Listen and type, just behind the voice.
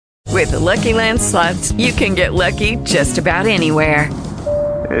With the Lucky Land Slots, you can get lucky just about anywhere.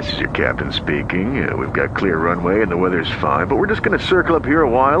 This is your captain speaking. We've got clear runway and the weather's fine, but we're just going to circle up here a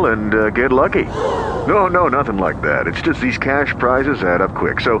while and get lucky. No, nothing like that. It's just these cash prizes add up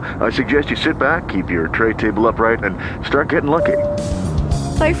quick. So I suggest you sit back, keep your tray table upright, and start getting lucky.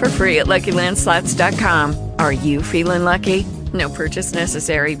 Play for free at LuckyLandSlots.com. Are you feeling lucky? No purchase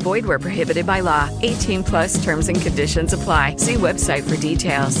necessary. Void where prohibited by law. 18 plus terms and conditions apply. See website for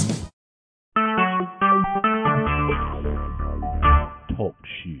details. Talk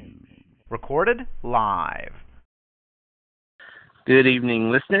shoes. Recorded live. Good evening,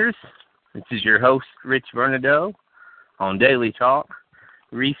 listeners. This is your host, Rich Vernadeau, on Daily Talk,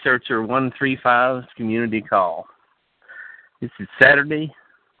 Researcher135's Community Call. This is Saturday,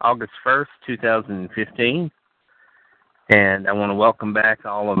 August 1st, 2015, and I want to welcome back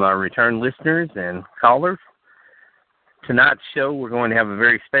all of our return listeners and callers. Tonight's show, we're going to have a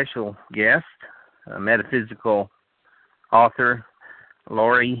very special guest, a metaphysical author,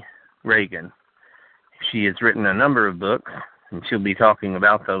 Lori Reagan. She has written a number of books, and she'll be talking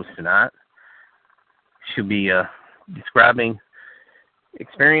about those tonight. She'll be describing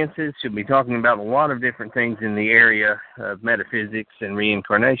experiences. She'll be talking about a lot of different things in the area of metaphysics and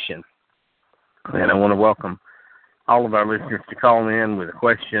reincarnation. And I want to welcome all of our listeners to call in with a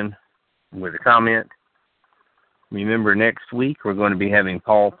question, with a comment. Remember, next week we're going to be having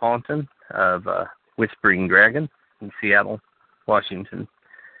Paul Ponton of Whispering Dragon in Seattle, Washington.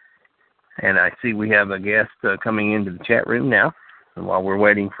 And I see we have a guest coming into the chat room now. And while we're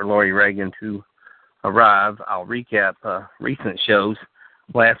waiting for Lori Reagan to arrive, I'll recap recent shows.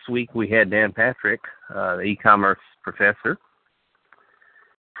 Last week we had Dan Patrick, the e-commerce professor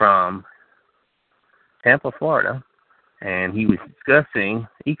from Tampa, Florida, and he was discussing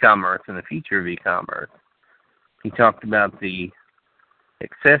e-commerce and the future of e-commerce. He talked about the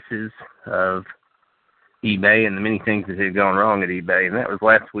excesses of eBay and the many things that had gone wrong at eBay, and that was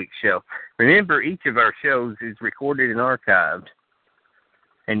last week's show. Remember, each of our shows is recorded and archived,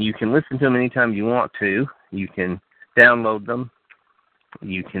 and you can listen to them anytime you want to. You can download them.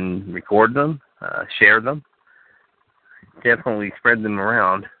 You can record them, share them. Definitely spread them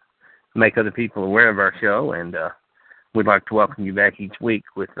around, make other people aware of our show, and we'd like to welcome you back each week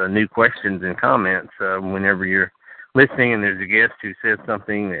with new questions and comments whenever you're listening and there's a guest who says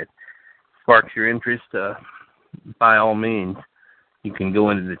something that sparks your interest. By all means, you can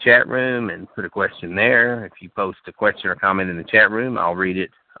go into the chat room and put a question there. If you post a question or comment in the chat room, I'll read it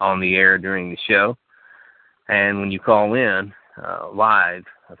on the air during the show. And when you call in live,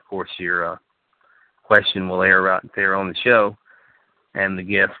 of course, your question will air right there on the show, and the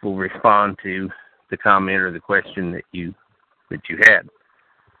guest will respond to the comment or the question that you had.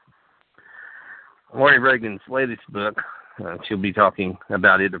 Lori Reagan's latest book, she'll be talking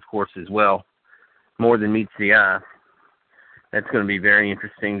about it, of course, as well, More Than Meets the Eye. That's going to be very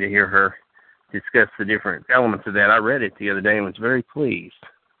interesting to hear her discuss the different elements of that. I read it the other day and was very pleased.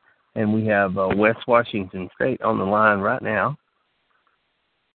 And we have West Washington State on the line right now.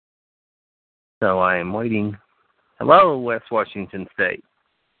 So I am waiting. Hello, West Washington State.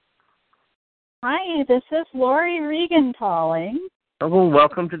 Hi, this is Lori Reagan calling. Oh,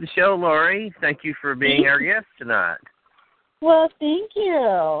 welcome to the show, Lori. Thank you for being our guest tonight. Well, thank you.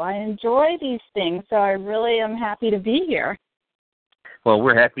 I enjoy these things, so I really am happy to be here. Well,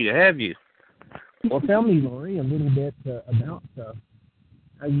 we're happy to have you. Well, tell me, Lori, a little bit about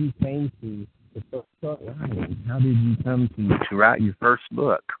how you came to start writing. How did you come to write your first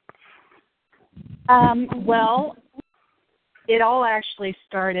book? Well, it all actually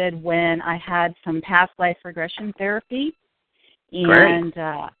started when I had some past life regression therapy. And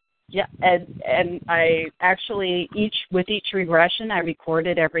and I actually with each regression I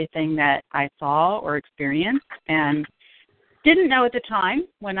recorded everything that I saw or experienced, and didn't know at the time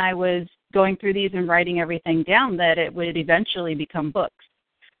when I was going through these and writing everything down that it would eventually become books.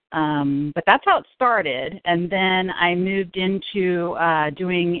 But that's how it started, and then I moved into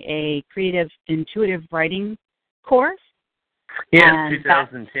doing a creative intuitive writing course. Yeah,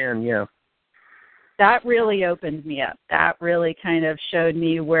 2010, yeah. That really opened me up. That really kind of showed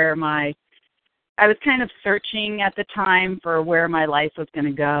me where I was kind of searching at the time for where my life was going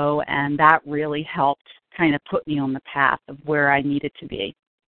to go, and that really helped kind of put me on the path of where I needed to be.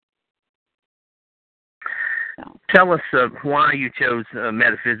 So. Tell us why you chose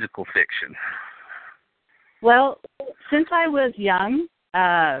metaphysical fiction. Well, since I was young,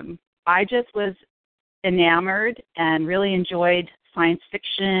 I just was enamored and really enjoyed science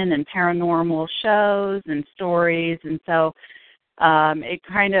fiction and paranormal shows and stories, and so it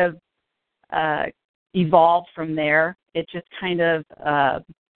kind of evolved from there. It just kind of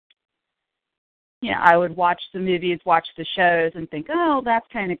I would watch the movies, watch the shows, and think, oh, that's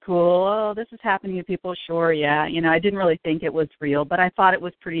kind of cool. Oh, this is happening to people. Sure, yeah. I didn't really think it was real, but I thought it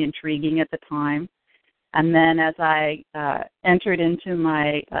was pretty intriguing at the time. And then as I entered into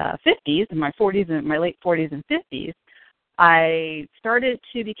my 50s and my 40s and my late 40s and 50s, I started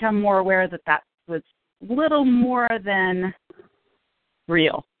to become more aware that that was little more than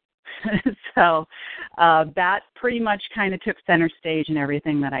real. So that pretty much kind of took center stage in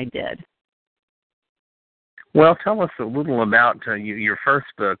everything that I did. Well, tell us a little about your first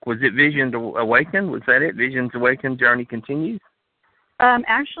book. Was it Visions Awakened? Was that it? Visions Awakened, Journey Continues?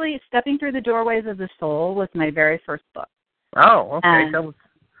 Actually, Stepping Through the Doorways of the Soul was my very first book. Oh, okay. Tell us.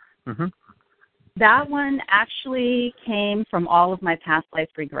 Mm-hmm. That one actually came from all of my past life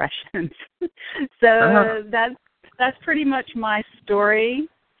regressions. So that's pretty much my story,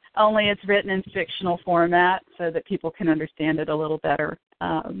 only it's written in fictional format so that people can understand it a little better.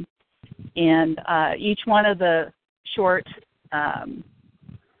 And each one of the short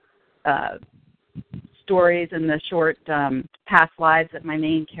stories and the short past lives that my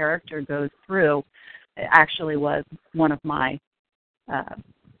main character goes through actually was one of my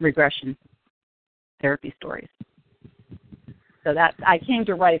regression therapy stories. So that I came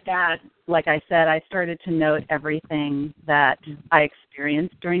to write that. Like I said, I started to note everything that I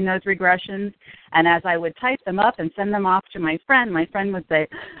experienced during those regressions. And as I would type them up and send them off to my friend would say,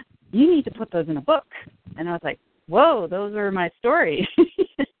 you need to put those in a book. And I was like, whoa, those are my stories.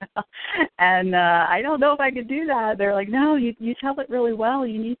 And I don't know if I could do that. They're like, no, you tell it really well.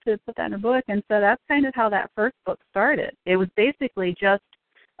 You need to put that in a book. And so that's kind of how that first book started. It was basically just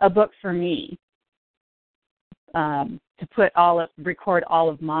a book for me to record all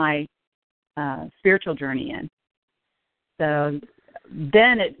of my spiritual journey in. So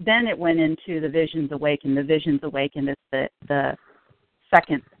then it went into the Visions Awakened. The Visions Awakened is the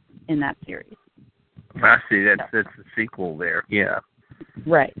second in that series. I see. That's the sequel there. Yeah.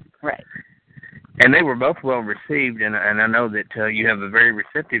 Right. And they were both well received, and I know that you have a very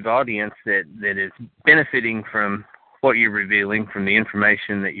receptive audience that is benefiting from what you're revealing, from the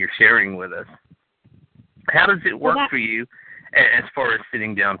information that you're sharing with us. How does it work for you as far as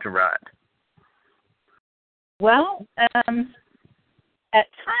sitting down to write? Well, at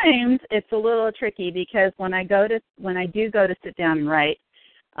times it's a little tricky because when I do go to sit down and write,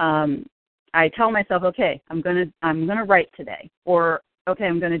 I tell myself, okay, I'm gonna write today, or okay,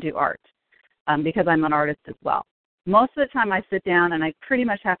 I'm gonna do art, because I'm an artist as well. Most of the time I sit down and I pretty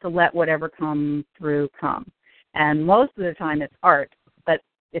much have to let whatever comes through come. And most of the time it's art, but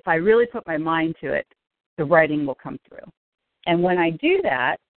if I really put my mind to it, the writing will come through. And when I do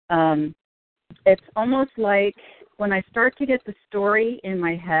that, it's almost like when I start to get the story in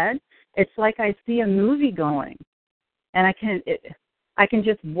my head, it's like I see a movie going, and I can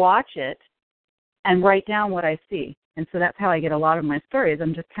just watch it and write down what I see. And so that's how I get a lot of my stories.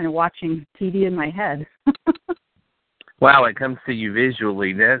 I'm just kind of watching TV in my head. Wow, it comes to you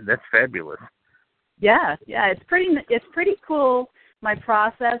visually. That's fabulous. Yeah, it's pretty cool, my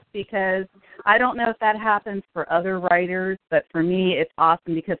process, because I don't know if that happens for other writers, but for me it's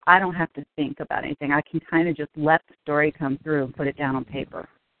awesome because I don't have to think about anything. I can kind of just let the story come through and put it down on paper.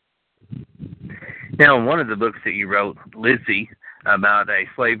 Now, in one of the books that you wrote, Lizzie, about a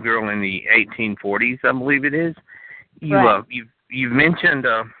slave girl in the 1840s, I believe it is, you've mentioned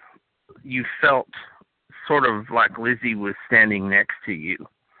you felt sort of like Lizzie was standing next to you.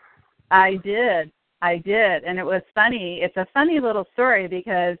 I did, and it was funny. It's a funny little story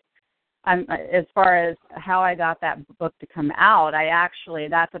because as far as how I got that book to come out,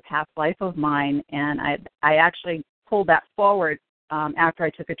 that's a past life of mine, and I actually pulled that forward after I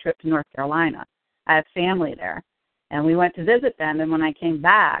took a trip to North Carolina. I have family there, and we went to visit them, and when I came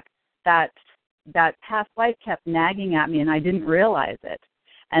back, that past life kept nagging at me, and I didn't realize it.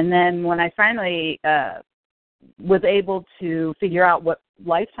 And then when I finally was able to figure out what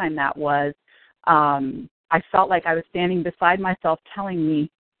lifetime that was, I felt like I was standing beside myself telling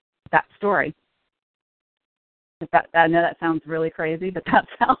me that story. I know that sounds really crazy, but that's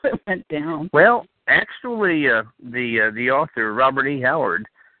how it went down. Well, actually, the author, Robert E. Howard,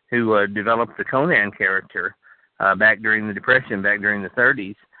 who developed the Conan character back during the Depression, back during the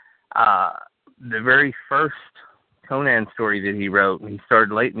 30s, the very first Conan story that he wrote, and he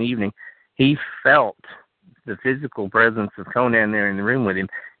started late in the evening, he felt the physical presence of Conan there in the room with him,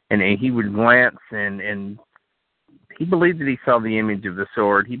 and he would glance, and he believed that he saw the image of the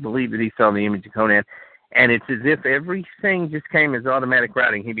sword. He believed that he saw the image of Conan, and it's as if everything just came as automatic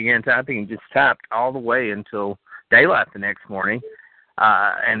writing. He began typing and just typed all the way until daylight the next morning,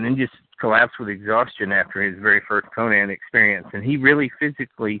 and then just collapsed with exhaustion after his very first Conan experience, and he really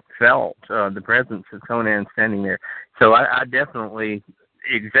physically felt the presence of Conan standing there. So I definitely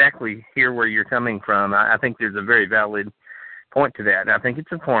exactly hear where you're coming from. I think there's a very valid point to that. I think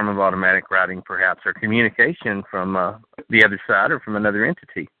it's a form of automatic writing, perhaps, or communication from the other side or from another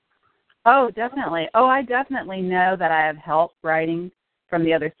entity. Oh, definitely. Oh, I definitely know that I have help writing from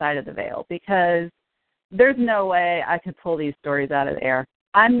the other side of the veil, because there's no way I could pull these stories out of the air.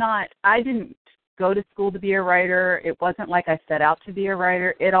 I didn't go to school to be a writer. It wasn't like I set out to be a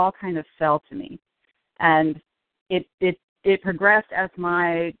writer. It all kind of fell to me. And it progressed as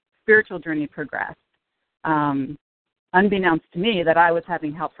my spiritual journey progressed. Unbeknownst to me that I was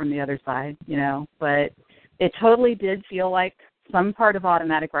having help from the other side, but it totally did feel like some part of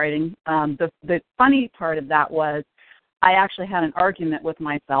automatic writing. The funny part of that was I actually had an argument with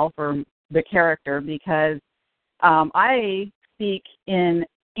myself or the character, because I speak in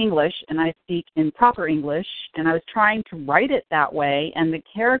English and I speak in proper English, and I was trying to write it that way, and the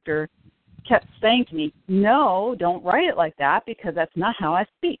character kept saying to me, no, don't write it like that, because that's not how I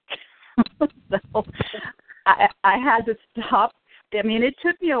speak. So I had to stop. I mean, it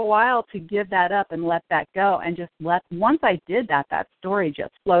took me a while to give that up and let that go, and just once I did that story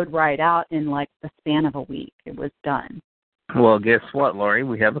just flowed right out in like the span of a week. It was done. Well, guess what, Lori?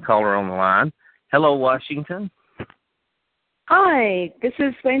 We have a caller on the line. Hello, Washington. Hi, this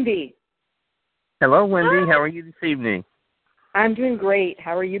is Wendy. Hello, Wendy. Hi. How are you this evening? I'm doing great.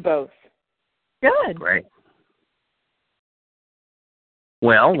 How are you both? Good. Great.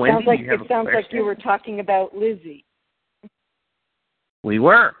 Well, Wendy, it sounds like you were talking about Lizzie. We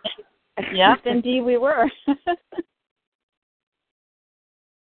were. Yes, indeed we were.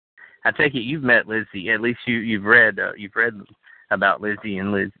 I take it you've met Lizzie. At least you've read about Lizzie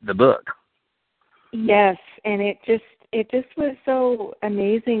and the book. Yes, and it just was so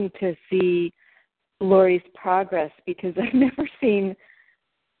amazing to see Lori's progress, because I've never seen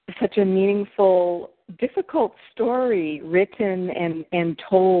such a meaningful, difficult story written and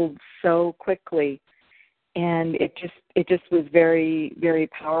told so quickly. And it just was very, very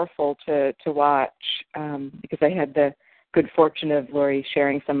powerful to watch, because I had the good fortune of Lori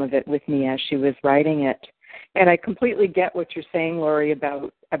sharing some of it with me as she was writing it. And I completely get what you're saying, Lori,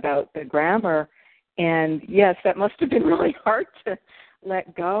 about the grammar. And yes, that must have been really hard to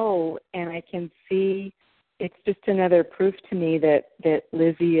let go. And I can see it's just another proof to me that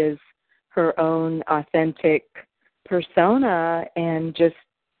Lizzie is her own authentic persona, and just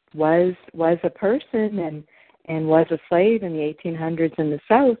was a person and was a slave in the 1800s in the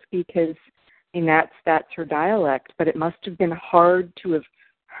South, because that's her dialect. But it must have been hard to have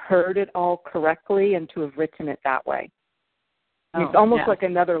heard it all correctly and to have written it that way. It's almost like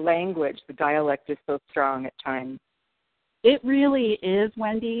another language. The dialect is so strong at times. It really is,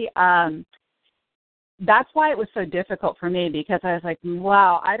 Wendy. That's why it was so difficult for me, because I was like,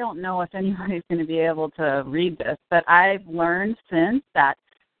 wow, I don't know if anybody's going to be able to read this. But I've learned since that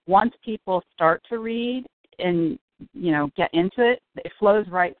once people start to read and, get into it, it flows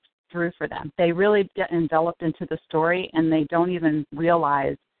right through for them. They really get enveloped into the story, and they don't even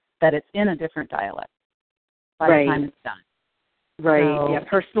realize that it's in a different dialect by the time it's done. Right. So, yeah.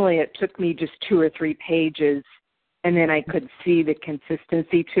 Personally, it took me just 2 or 3 pages, and then I could see the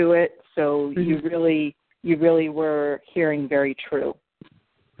consistency to it. So mm-hmm. you really were hearing very true.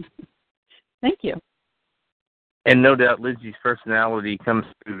 Thank you. And no doubt Lizzie's personality comes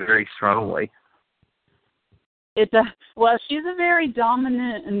through very strongly. Well, she's a very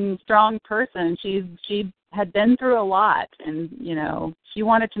dominant and strong person. She had been through a lot, and she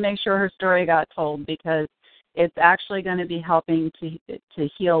wanted to make sure her story got told, because it's actually going to be helping to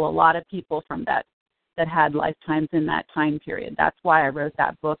heal a lot of people from that had lifetimes in that time period. That's why I wrote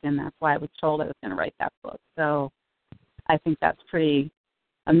that book, and that's why I was told I was going to write that book. So I think that's pretty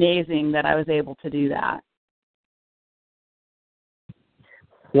amazing that I was able to do that.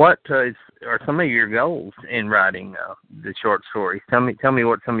 What are some of your goals in writing the short stories? Tell me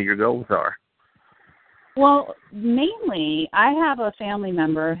what some of your goals are. Well, mainly, I have a family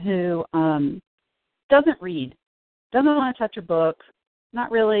member who doesn't read, doesn't want to touch a book,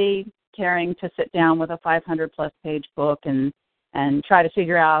 not really caring to sit down with a 500-plus page book and try to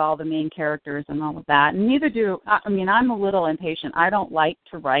figure out all the main characters and all of that. And neither do I'm a little impatient. I don't like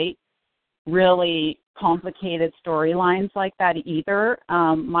to write really complicated storylines like that either.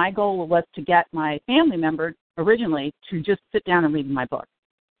 My goal was to get my family member originally to just sit down and read my book.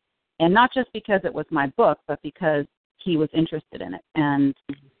 And not just because it was my book, but because he was interested in it. And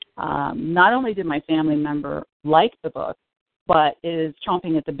not only did my family member like the book, but is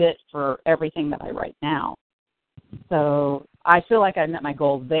chomping at the bit for everything that I write now. So I feel like I met my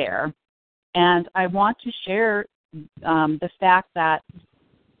goal there. And I want to share the fact that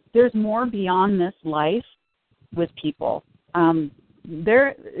there's more beyond this life with people.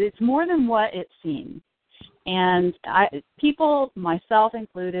 It's more than what it seems. And people, myself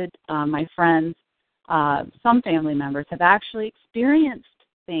included, my friends, some family members have actually experienced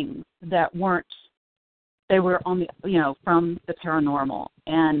things that they were on the, from the paranormal.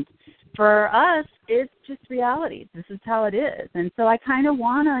 And for us, it's just reality. This is how it is. And so I kind of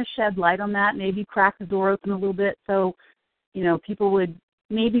want to shed light on that, maybe crack the door open a little bit so, people would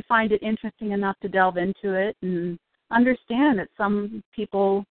maybe find it interesting enough to delve into it and understand that some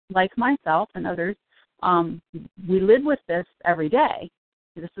people like myself and others, we live with this every day.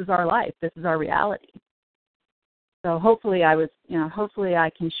 This is our life. This is our reality. So hopefully hopefully I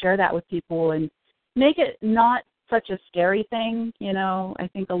can share that with people and make it not such a scary thing. I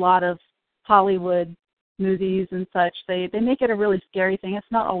think a lot of Hollywood movies and such, they make it a really scary thing. It's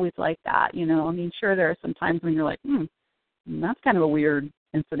not always like that, Sure, there are some times when you're like, that's kind of a weird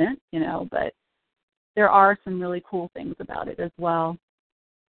incident, but there are some really cool things about it as well.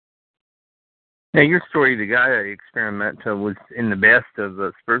 Now, your story, the Gaia experiment, was in the best of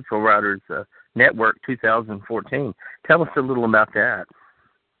the Spiritual Writers Network 2014. Tell us a little about that.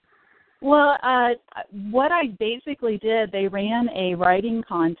 Well, what I basically did, they ran a writing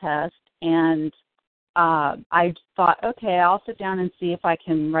contest, and I thought, okay, I'll sit down and see if I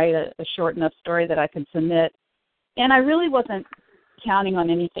can write a short enough story that I could submit. And I really wasn't counting on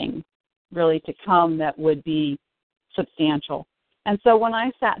anything really to come that would be substantial. And so when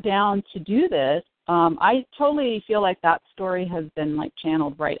I sat down to do this, I totally feel like that story has been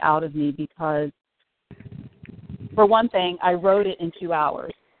channeled right out of me because, for one thing, I wrote it in 2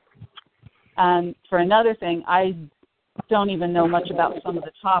 hours. And for another thing, I don't even know much about some of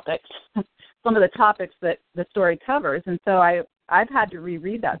the topics that the story covers. And so I've had to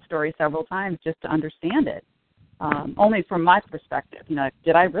reread that story several times just to understand it, only from my perspective.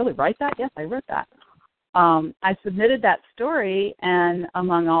 Did I really write that? Yes, I wrote that. I submitted that story, and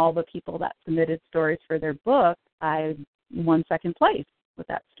among all the people that submitted stories for their book, I won second place with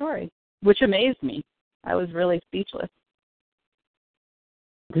that story, which amazed me. I was really speechless.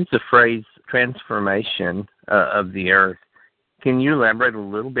 There's a phrase, transformation of the earth. Can you elaborate a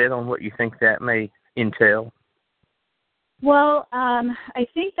little bit on what you think that may entail? Well, I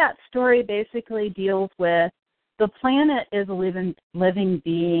think that story basically deals with the planet is a living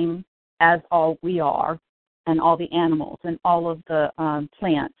being, as all we are, and all the animals and all of the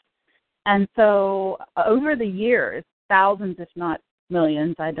plants. And so over the years, thousands, if not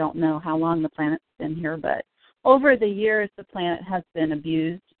millions, I don't know how long the planet's been here, but over the years, the planet has been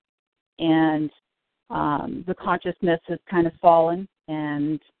abused, and the consciousness has kind of fallen.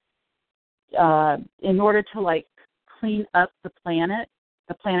 And in order to, clean up the planet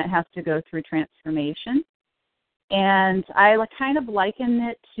has to go through transformation. And I kind of liken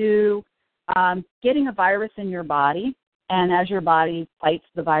it to getting a virus in your body, and as your body fights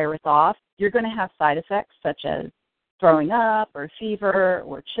the virus off, you're going to have side effects such as throwing up or fever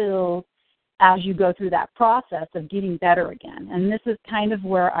or chills as you go through that process of getting better again. And this is kind of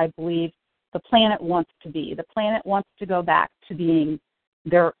where I believe the planet wants to be. The planet wants to go back to being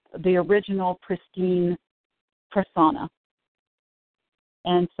the original pristine persona.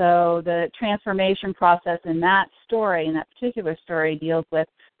 And so the transformation process in that particular story, deals with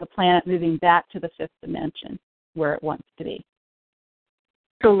the planet moving back to the fifth dimension where it wants to be.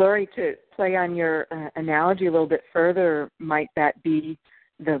 So, Lori, to play on your analogy a little bit further, might that be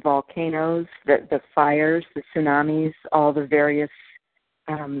the volcanoes, the fires, the tsunamis, all the various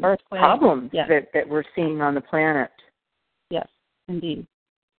problems that we're seeing on the planet? Yes, indeed.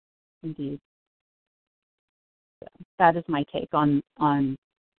 That is my take on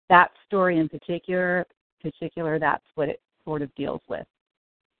that story in particular. That's what it sort of deals with.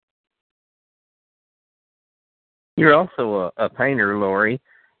 You're also a painter, Lori,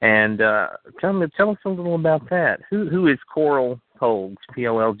 and tell us a little about that. Who is Coral Polge,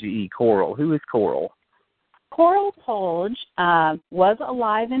 P-O-L-G-E, Coral? Who is Coral? Coral Polge was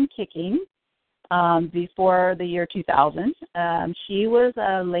alive and kicking before the year 2000. She was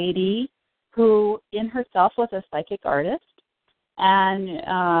a lady who in herself was a psychic artist,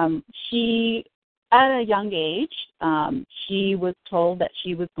 and she, at a young age, she was told that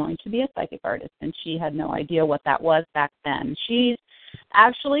she was going to be a psychic artist, and she had no idea what that was back then. She's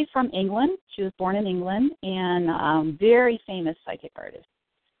actually from England. She was born in England, and very famous psychic artist.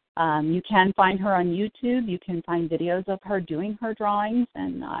 You can find her on YouTube. You can find videos of her doing her drawings,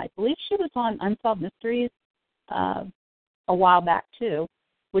 and I believe she was on Unsolved Mysteries a while back too,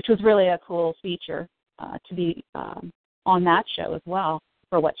 which was really a cool feature to be on that show as well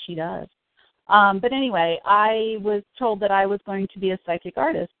for what she does. But anyway, I was told that I was going to be a psychic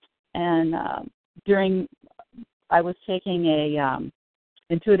artist, and I was taking a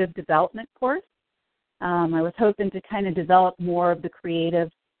intuitive development course. I was hoping to kind of develop more of the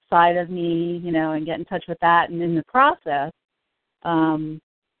creative side of me, and get in touch with that. And in the process,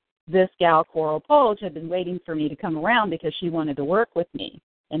 this gal, Coral Polge, had been waiting for me to come around because she wanted to work with me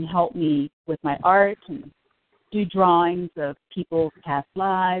and help me with my art and do drawings of people's past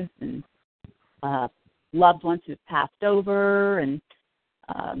lives and loved ones who've passed over and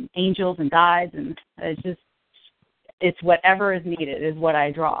angels and guides. And it's whatever is needed is what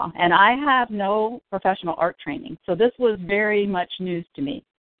I draw. And I have no professional art training, so this was very much news to me.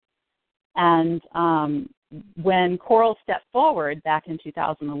 And when Coral stepped forward back in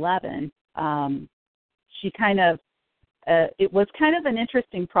 2011, she kind of, it was kind of an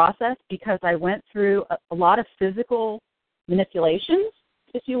interesting process because I went through a lot of physical manipulations,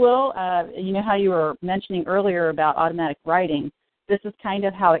 if you will. You know how you were mentioning earlier about automatic writing. This is kind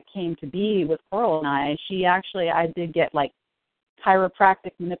of how it came to be with Coral and I. I did get like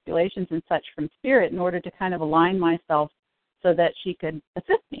chiropractic manipulations and such from Spirit in order to kind of align myself so that she could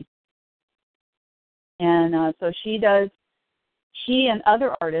assist me. And so she and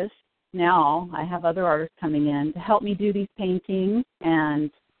other artists, now I have other artists coming in to help me do these paintings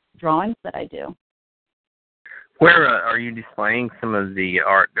and drawings that I do. Where are you displaying some of the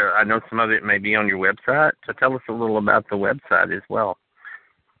art? I know some of it may be on your website, so tell us a little about the website as well.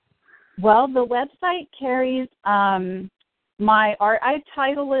 Well, the website carries my art. I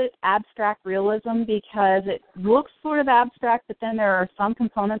title it Abstract Realism because it looks sort of abstract, but then there are some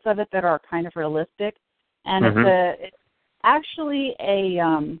components of it that are kind of realistic. And it's actually a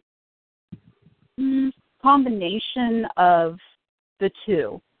combination of the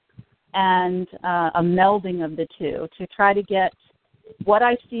two and a melding of the two to try to get what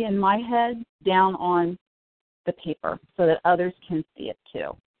I see in my head down on the paper so that others can see it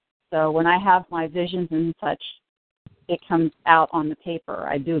too. So when I have my visions and such, it comes out on the paper.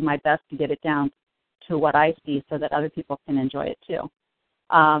 I do my best to get it down to what I see so that other people can enjoy it too.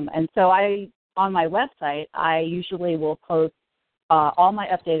 And so on my website, I usually will post all my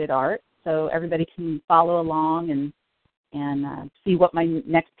updated art so everybody can follow along and see what my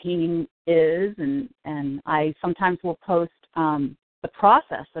next painting is. And I sometimes will post the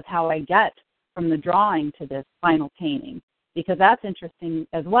process of how I get from the drawing to this final painting, because that's interesting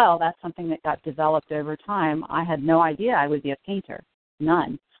as well. That's something that got developed over time. I had no idea I would be a painter,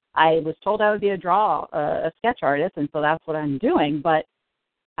 none. I was told I would be a sketch artist, and so that's what I'm doing, but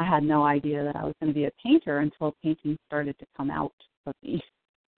I had no idea that I was going to be a painter until painting started to come out of me.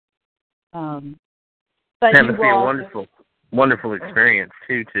 But that must be a wonderful experience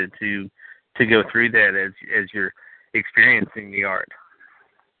too to go through that as you're experiencing the art.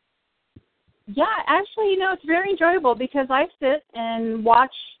 Yeah, actually, it's very enjoyable because I sit and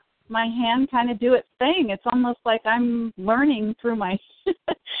watch my hand kind of do its thing. It's almost like I'm learning through my.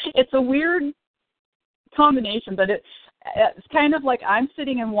 It's a weird combination, but it's kind of like I'm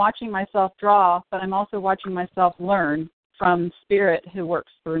sitting and watching myself draw, but I'm also watching myself learn from Spirit who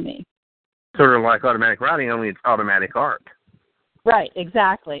works through me. Sort of like automatic writing, only it's automatic art. Right,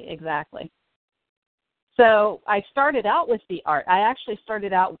 exactly. So I started out with the art. I actually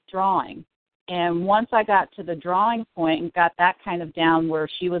started out with drawing. And once I got to the drawing point and got that kind of down where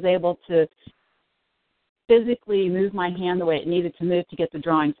she was able to physically move my hand the way it needed to move to get the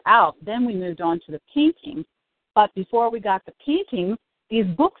drawings out, then we moved on to the paintings. But before we got the paintings, these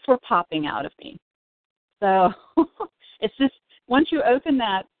books were popping out of me. So it's just, once you open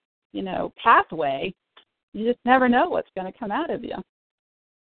that, pathway, you just never know what's going to come out of you.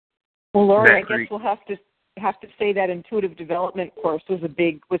 Well, Lori, I guess we'll have to say that intuitive development course was a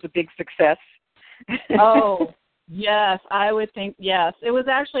big success. Oh, yes, I would think yes. It was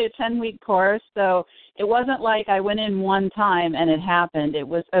actually a 10-week course, so it wasn't like I went in one time and it happened. It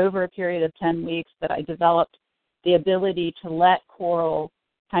was over a period of 10 weeks that I developed the ability to let Coral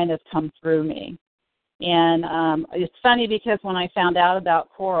kind of come through me. And it's funny because when I found out about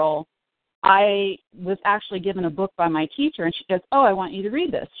Coral, I was actually given a book by my teacher, and she goes, "Oh, I want you to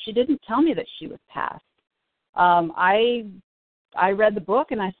read this." She didn't tell me that she was passed. I read the book,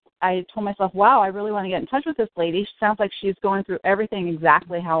 and I told myself, wow, I really want to get in touch with this lady. She sounds like she's going through everything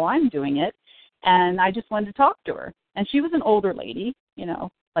exactly how I'm doing it, and I just wanted to talk to her. And she was an older lady,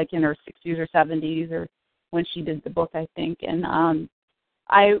 like in her 60s or 70s, or when she did the book, I think. And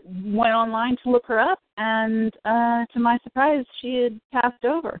I went online to look her up, and to my surprise, she had passed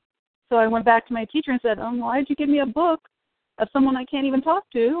over. So I went back to my teacher and said, why did you give me a book of someone I can't even talk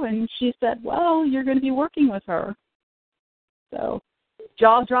to? And she said, well, you're going to be working with her. So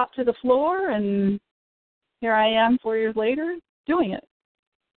jaw dropped to the floor, and here I am 4 years later doing it.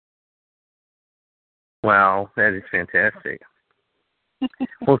 Wow, that is fantastic.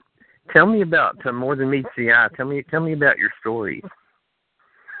 Well, tell me about More Than Meets the Eye. Tell me about your stories.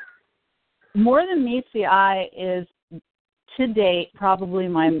 More Than Meets the Eye is, to date, probably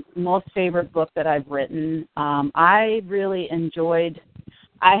my most favorite book that I've written. I really enjoyed.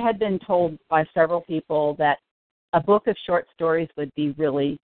 I had been told by several people that a book of short stories would be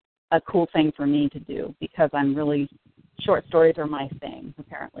really a cool thing for me to do, because short stories are my thing,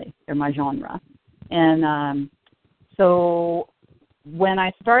 apparently. They're my genre. And so when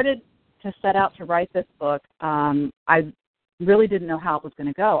I started to set out to write this book, I really didn't know how it was going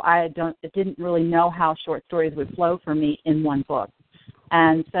to go. I didn't really know how short stories would flow for me in one book.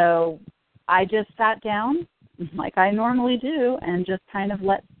 And so I just sat down like I normally do and just kind of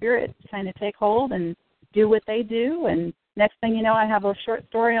let spirit kind of take hold and do what they do. And next thing you know, I have a short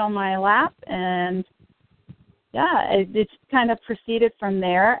story on my lap, and it kind of proceeded from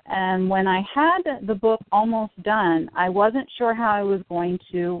there. And when I had the book almost done, I wasn't sure how I was going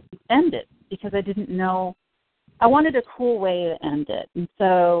to end it, because I didn't know. I wanted a cool way to end it. And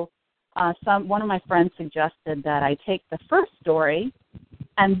so one of my friends suggested that I take the first story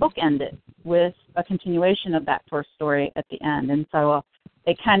and bookend it with a continuation of that first story at the end. And so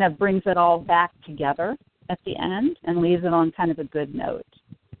it kind of brings it all back together at the end and leaves it on kind of a good note.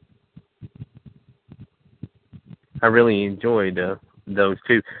 I really enjoyed those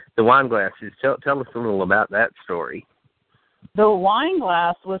two. The Wine Glasses, tell us a little about that story. The Wine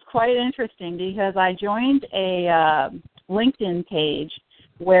Glass was quite interesting, because I joined a LinkedIn page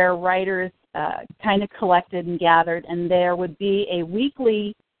where writers kind of collected and gathered, and there would be a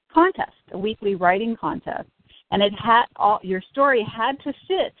weekly contest, a weekly writing contest. And it had your story had to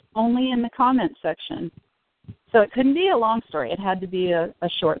fit only in the comments section. So it couldn't be a long story. It had to be a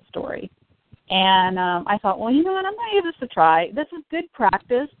short story. And I thought, well, you know what, I'm going to give this a try. This is good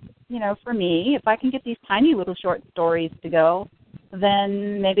practice, for me. If I can get these tiny little short stories to go,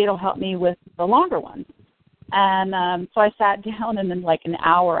 then maybe it'll help me with the longer ones. And so I sat down, and in like an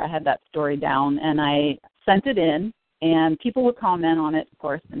hour I had that story down, and I sent it in, and people would comment on it, of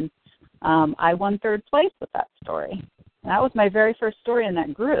course, and I won third place with that story. And that was my very first story in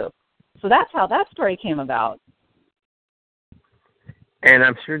that group. So that's how that story came about. And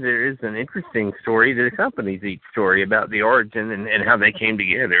I'm sure there is an interesting story that accompanies each story about the origin and how they came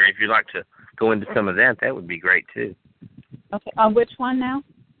together. If you'd like to go into some of that, that would be great, too. Okay. On which one now?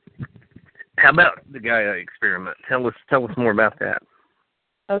 How about the Gaia experiment? Tell us more about that.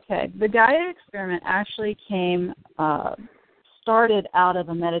 Okay. The Gaia experiment actually started out of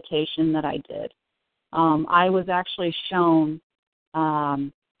a meditation that I did. I was actually shown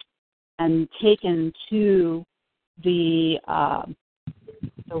and taken to the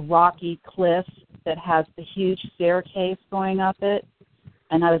rocky cliff that has the huge staircase going up it,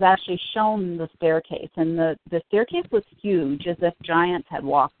 and I was actually shown the staircase, and the staircase was huge, as if giants had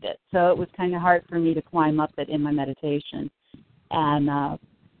walked it, so it was kind of hard for me to climb up it in my meditation. And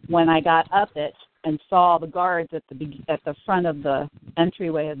when I got up it and saw the guards at the front of the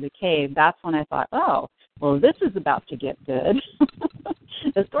entryway of the cave, that's when I thought, oh, well, this is about to get good.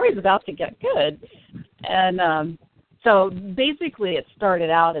 The story's about to get good. And so basically it started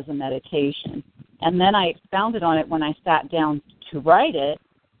out as a meditation. And then I expounded on it when I sat down to write it,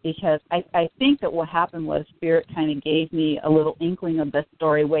 because I think that what happened was Spirit kind of gave me a little inkling of this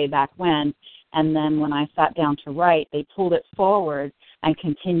story way back when. And then when I sat down to write, they pulled it forward and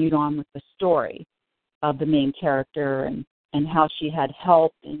continued on with the story of the main character and how she had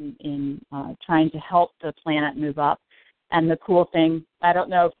helped in trying to help the planet move up. And the cool thing, I don't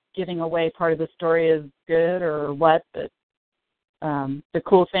know if giving away part of the story is good or what, but the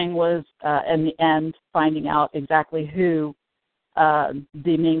cool thing was in the end finding out exactly who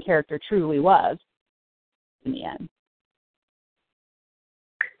the main character truly was in the end.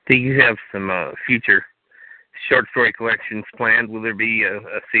 Do you have some future short story collections planned? Will there be a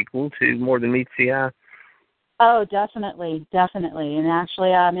sequel to More Than Meets the Eye? Oh, definitely. And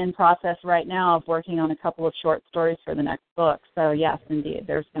actually, I'm in process right now of working on a couple of short stories for the next book. So, yes, indeed,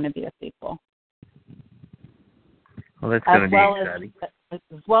 there's going to be a sequel. Well, that's going to be exciting.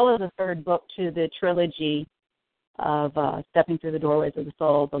 As well as a third book to the trilogy of Stepping Through the Doorways of the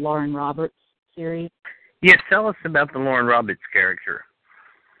Soul, the Lauren Roberts series. Yes, tell us about the Lauren Roberts character.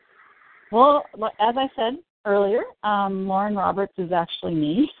 Well, as I said earlier, Lauren Roberts is actually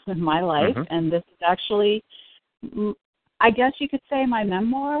me in my life, and this is actually, I guess you could say, my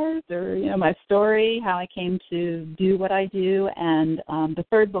memoirs or my story, how I came to do what I do. And the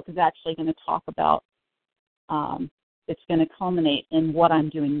third book is actually going to talk about it's going to culminate in what I'm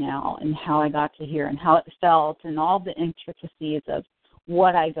doing now and how I got to here and how it felt and all the intricacies of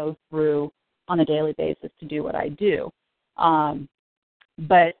what I go through on a daily basis to do what I do.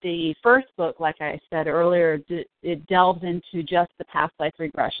 But the first book, like I said earlier, it delves into just the past life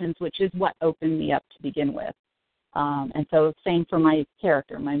regressions, which is what opened me up to begin with. And so same for my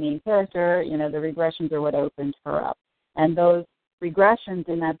character, my main character, the regressions are what opened her up. And those regressions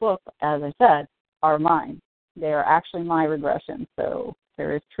in that book, as I said, are mine. They are actually my regressions. So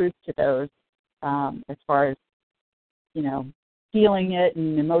there is truth to those as far as, feeling it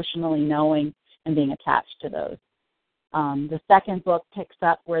and emotionally knowing and being attached to those. The second book picks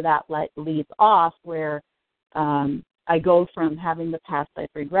up where that leaves off, where I go from having the past life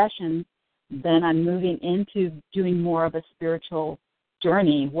regressions, then I'm moving into doing more of a spiritual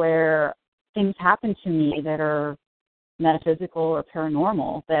journey where things happen to me that are metaphysical or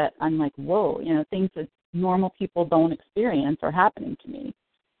paranormal that I'm like, whoa, things that normal people don't experience are happening to me.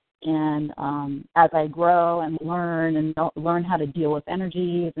 And as I grow and learn how to deal with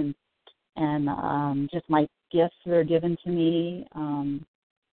energies and just my gifts that are given to me,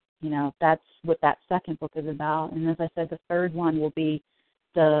 that's what that second book is about. And as I said, the third one will be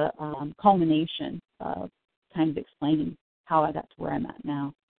the culmination of kind of explaining how I got to where I'm at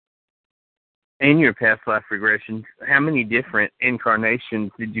now. In your past life regressions, how many different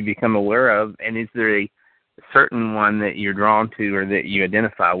incarnations did you become aware of, and is there a certain one that you're drawn to or that you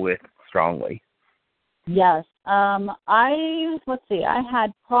identify with strongly? Yes. I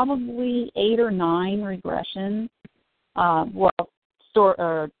had probably 8 or 9 regressions.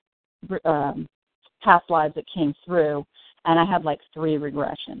 Past lives that came through, and I had like 3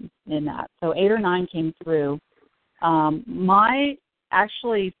 regressions in that. So 8 or 9 came through. My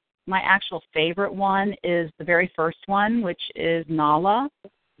actual favorite one is the very first one, which is Nala.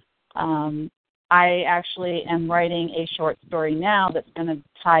 I actually am writing a short story now that's going to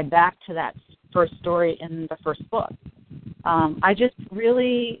tie back to that first story in the first book. I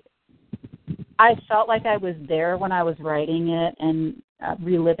felt like I was there when I was writing it and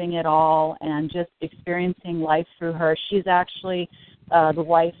reliving it all and just experiencing life through her. She's actually the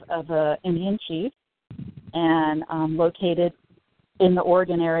wife of an Indian chief and located in the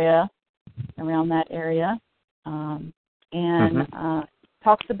Oregon area, around that area,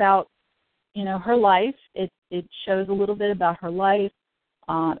 talks about, her life. It shows a little bit about her life,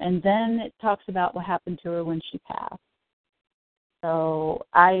 and then it talks about what happened to her when she passed. So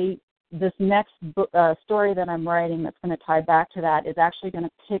this next story that I'm writing that's going to tie back to that is actually going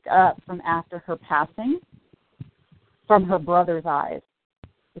to pick up from after her passing, from her brother's eyes.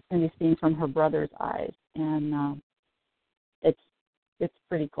 It's going to be seen from her brother's eyes, and it's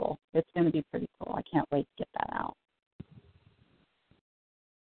pretty cool. It's going to be pretty cool. I can't wait to get that out.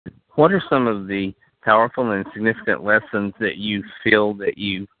 What are some of the powerful and significant lessons that you feel that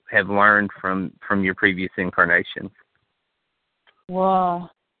you have learned from your previous incarnations? Well,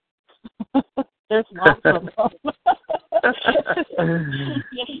 there's lots of them.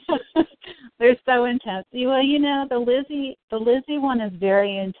 They're so intense. Well, the Lizzie one is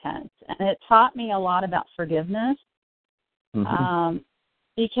very intense, and it taught me a lot about forgiveness. Mm-hmm.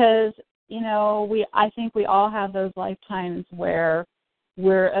 Because I think we all have those lifetimes where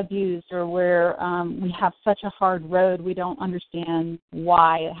we're abused or where we have such a hard road we don't understand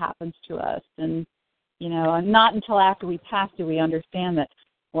why it happens to us, and not until after we pass do we understand that.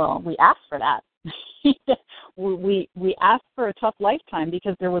 Well, we asked for that. we asked for a tough lifetime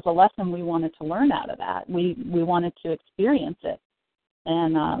because there was a lesson we wanted to learn out of that. We wanted to experience it,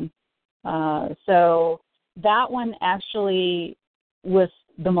 and so that one actually was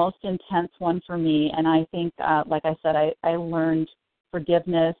the most intense one for me. And I think, like I said, I learned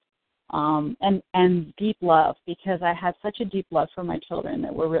forgiveness and deep love, because I had such a deep love for my children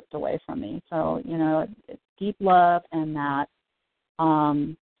that were ripped away from me. So, deep love, and that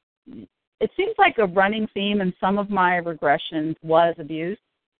it seems like a running theme in some of my regressions was abuse,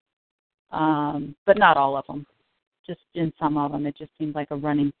 but not all of them. Just in some of them, it just seems like a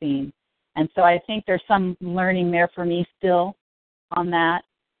running theme. And so I think there's some learning there for me still on that.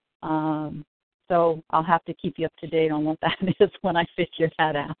 So I'll have to keep you up to date on what that is when I figure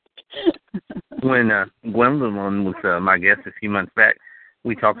that out. When Gwendolyn was my guest a few months back,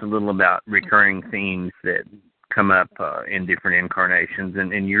 we talked a little about recurring themes that come up in different incarnations,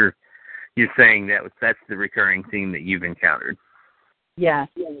 and you're saying that's the recurring theme that you've encountered. Yeah.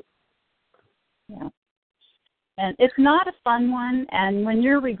 Yeah. And it's not a fun one, and when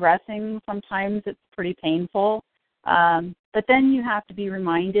you're regressing, sometimes it's pretty painful. But then you have to be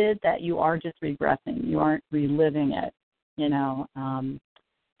reminded that you are just regressing. You aren't reliving it,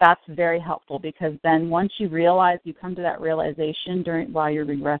 that's very helpful, because then once you realize, you come to that realization while you're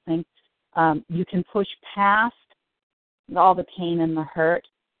regressing, you can push past all the pain and the hurt,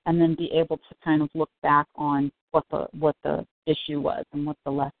 and then be able to kind of look back on what the issue was and what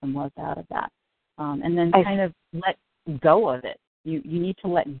the lesson was out of that, and then kind of let go of it. You need to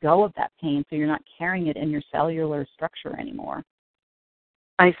let go of that pain so you're not carrying it in your cellular structure anymore.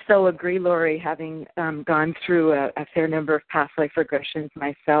 I so agree, Lori, having gone through a fair number of past life regressions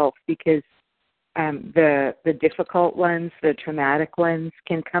myself, because the difficult ones, the traumatic ones,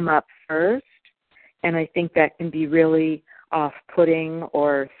 can come up first, and I think that can be really off-putting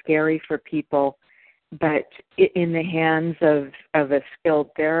or scary for people. But in the hands of a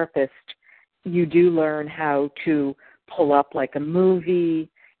skilled therapist, you do learn how to pull up like a movie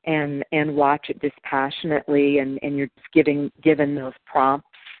and watch it dispassionately, and you're just given those prompts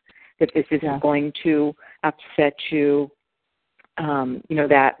that this isn't going to upset you,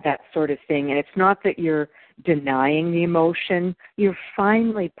 that sort of thing. And it's not that you're denying the emotion, you're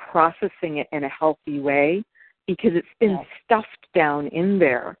finally processing it in a healthy way, because it's been stuffed down in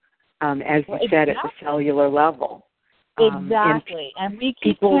there, as you said, at the cellular level. Exactly, and we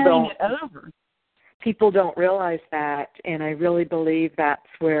keep carrying it over. People don't realize that, and I really believe that's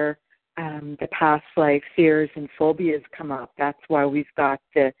where the past life fears and phobias come up. That's why we've got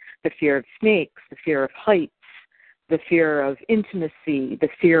the fear of snakes, the fear of heights, the fear of intimacy, the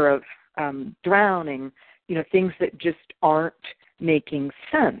fear of drowning, things that just aren't making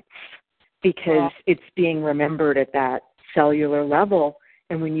sense, because it's being remembered at that cellular level.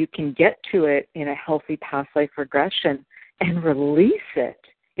 And when you can get to it in a healthy past life regression and release it,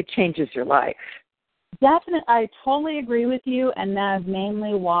 it changes your life. Definitely, I totally agree with you, and that is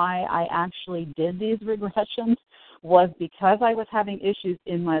mainly why I actually did these regressions, was because I was having issues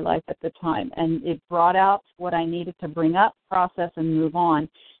in my life at the time, and it brought out what I needed to bring up, process, and move on.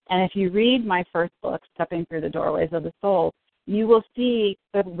 And if you read my first book, Stepping Through the Doorways of the Soul, you will see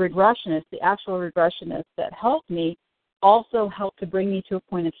the regressionist, the actual regressionist that helped me, also helped to bring me to a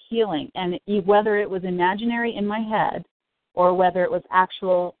point of healing. And whether it was imaginary in my head or whether it was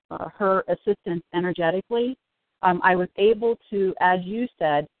actual her assistance energetically, I was able to, as you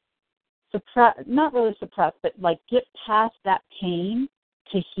said, not really suppress, but like get past that pain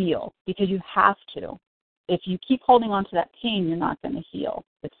to heal, because you have to. If you keep holding on to that pain, you're not going to heal.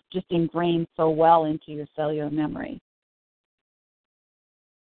 It's just ingrained so well into your cellular memory.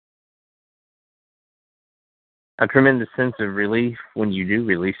 A tremendous sense of relief when you do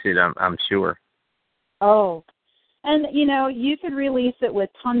release it, I'm sure. Oh, and, you could release it with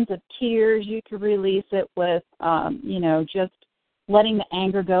tons of tears. You could release it with, just letting the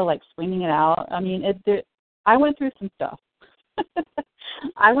anger go, like screaming it out. I mean, I went through some stuff.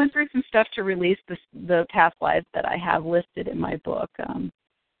 I went through some stuff to release the past lives that I have listed in my book.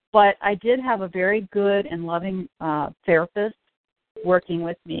 But I did have a very good and loving therapist working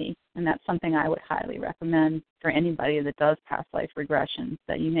with me, and that's something I would highly recommend for anybody that does past life regressions,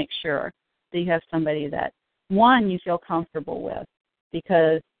 that you make sure that you have somebody that, one, you feel comfortable with,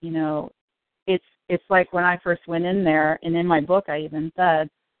 because, it's like when I first went in there, and in my book I even said,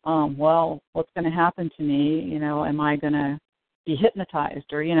 well, what's going to happen to me? Am I going to be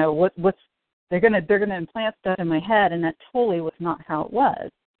hypnotized, or, what's they're going to implant stuff in my head, and that totally was not how it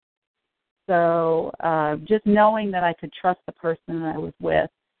was. So just knowing that I could trust the person that I was with,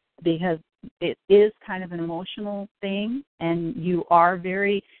 because it is kind of an emotional thing, and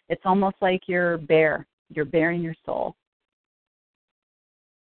it's almost like you're bearing your soul.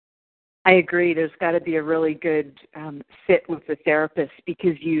 I agree. There's got to be a really good fit with the therapist,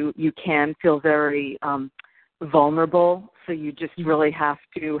 because you can feel very vulnerable, so you just really have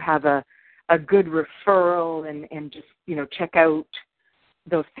to have a good referral and just, check out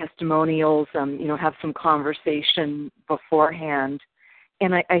those testimonials, have some conversation beforehand.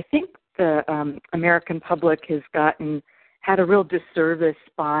 And I think the American public has had a real disservice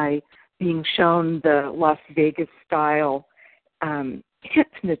by being shown the Las Vegas style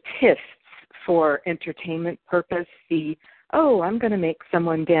hypnotists for entertainment purpose. I'm going to make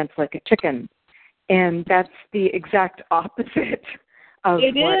someone dance like a chicken. And that's the exact opposite of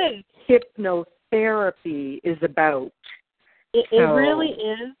what hypnotherapy is about. It really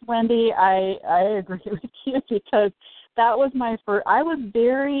is, Wendy. I agree with you, because that was my first. I was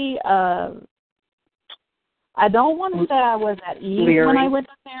very, I don't want to say I was at ease when I went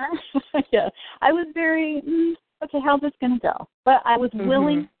in there. Yeah, I was very, okay, how's this going to go? But I was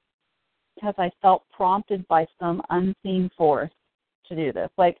willing, because I felt prompted by some unseen force to do this.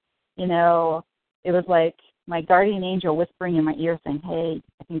 Like, it was like my guardian angel whispering in my ear saying, hey,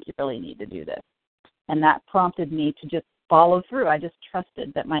 I think you really need to do this. And that prompted me to just follow through. I just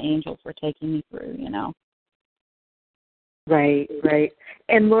trusted that my angels were taking me through, Right.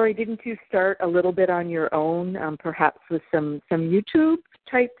 And Lori, didn't you start a little bit on your own, perhaps with some YouTube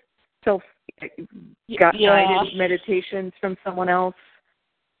type guided meditations from someone else?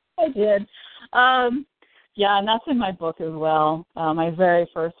 I did. And that's in my book as well. My very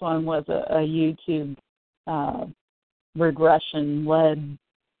first one was a YouTube regression-led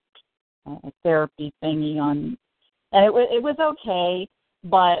therapy thingy and it was okay,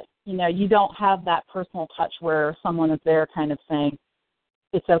 but you don't have that personal touch where someone is there kind of saying,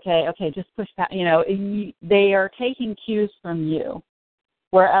 it's okay, just push back. They are taking cues from you,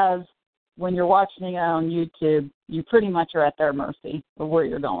 whereas when you're watching it on YouTube, you pretty much are at their mercy of where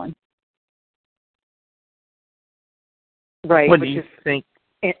you're going. Right. What do you think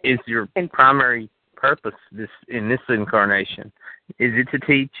is your primary purpose in this incarnation? Is it to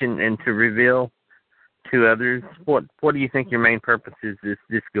teach and to reveal to others? What do you think your main purpose is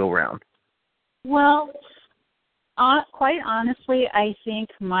this go round? Well, quite honestly, I think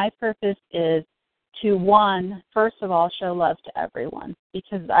my purpose is to, first of all, show love to everyone,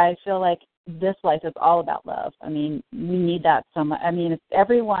 because I feel like this life is all about love. I mean, we need that so much. I mean, if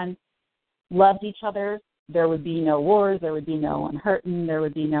everyone loved each other, there would be no wars, there would be no one hurting, there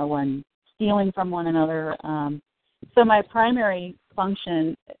would be no one stealing from one another. So my primary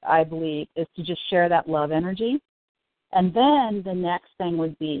function, I believe, is to just share that love energy. And then the next thing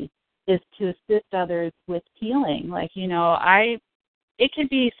is to assist others with healing. Like, it could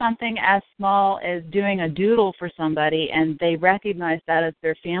be something as small as doing a doodle for somebody and they recognize that as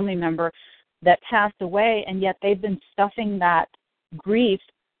their family member that passed away, and yet they've been stuffing that grief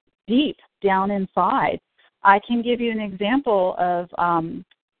deep down inside. I can give you an example of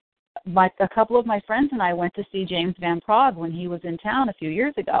a couple of my friends and I went to see James Van Praagh when he was in town a few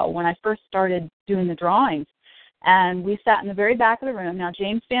years ago when I first started doing the drawings. And we sat in the very back of the room. Now,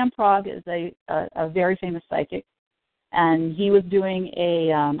 James Van Praagh is a very famous psychic, and he was doing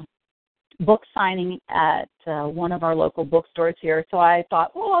a book signing at one of our local bookstores here. So I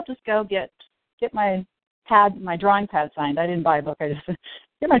thought, well, I'll just go get my drawing pad signed. I didn't buy a book. I just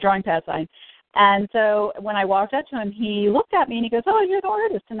get my drawing pad signed. And so when I walked up to him, he looked at me and he goes, "Oh, you're the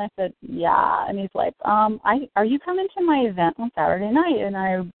artist." And I said, "Yeah." And he's like, "Are you coming to my event on Saturday night?" And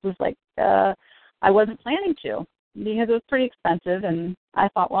I was like, I wasn't planning to because it was pretty expensive. And I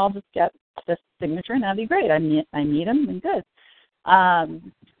thought, well, I'll just get this signature and that'd be great. I meet him and good.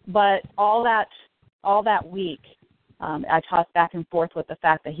 But all that week, I tossed back and forth with the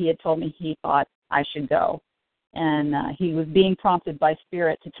fact that he had told me he thought I should go. And he was being prompted by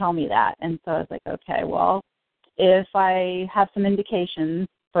Spirit to tell me that. And so I was like, okay, well, if I have some indications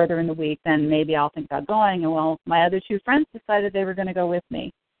further in the week, then maybe I'll think about going. And, well, my other two friends decided they were going to go with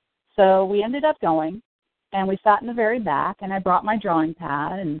me. So we ended up going, and we sat in the very back, and I brought my drawing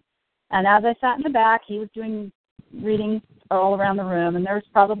pad. And as I sat in the back, he was doing readings all around the room, and there was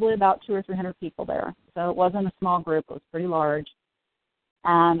probably about 200 or 300 people there. So it wasn't a small group. It was pretty large.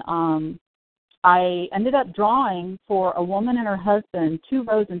 And I ended up drawing for a woman and her husband 2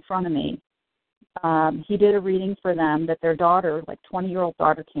 rows in front of me. He did a reading for them that their daughter, like 20-year-old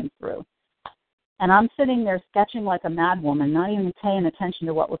daughter, came through. And I'm sitting there sketching like a mad woman, not even paying attention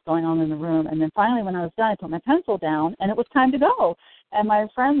to what was going on in the room. And then finally when I was done, I put my pencil down, and it was time to go. And my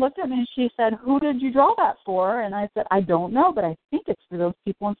friend looked at me and she said, "Who did you draw that for?" And I said, "I don't know, but I think it's for those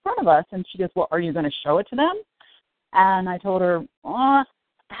people in front of us." And she goes, "Well, are you going to show it to them?" And I told her,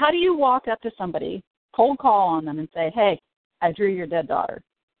 how do you walk up to somebody, cold call on them and say, "Hey, I drew your dead daughter"?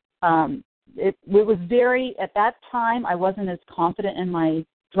 It was very, at that time, I wasn't as confident in my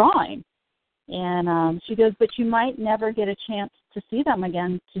drawing. And she goes, "But you might never get a chance to see them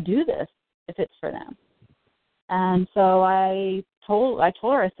again to do this if it's for them." And so I told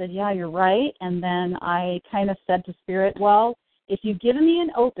her, I said, "Yeah, you're right." And then I kind of said to Spirit, "Well, if you've given me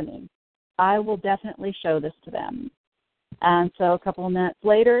an opening, I will definitely show this to them." And so a couple of minutes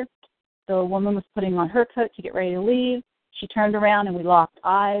later, the woman was putting on her coat to get ready to leave. She turned around and we locked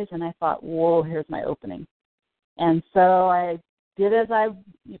eyes, and I thought, whoa, here's my opening. And so I did as I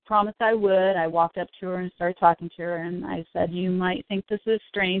promised I would. I walked up to her and started talking to her, and I said, "You might think this is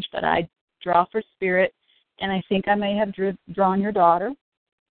strange, but I draw for Spirit, and I think I may have drawn your daughter."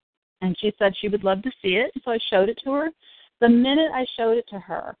 And she said she would love to see it, so I showed it to her. The minute I showed it to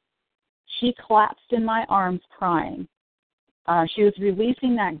her, she collapsed in my arms crying. She was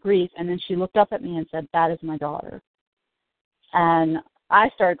releasing that grief, and then she looked up at me and said, "That is my daughter." And I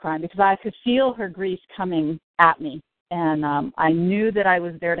started crying because I could feel her grief coming at me. And I knew that I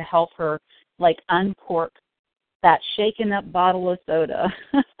was there to help her, like, uncork that shaken up bottle of soda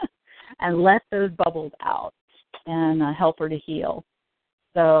and let those bubbles out. and help her to heal.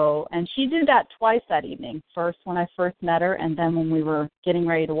 So, and she did that twice that evening. First when I first met her, and then when we were getting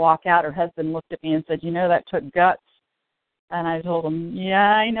ready to walk out, her husband looked at me and said, that took guts. And I told him,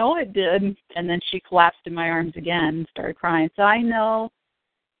 yeah, I know it did. And then she collapsed in my arms again and started crying. So I know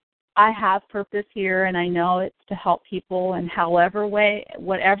I have purpose here, and I know it's to help people, and whatever way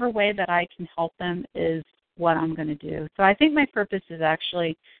that I can help them is what I'm going to do. So I think my purpose is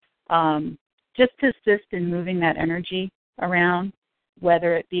actually just to assist in moving that energy around,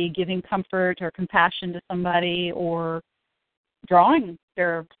 whether it be giving comfort or compassion to somebody or drawing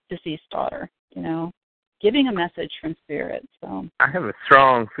their deceased daughter, giving a message from spirit. So I have a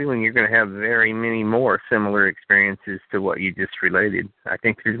strong feeling you're going to have very many more similar experiences to what you just related. I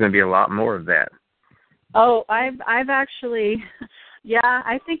think there's going to be a lot more of that. Oh, I've actually,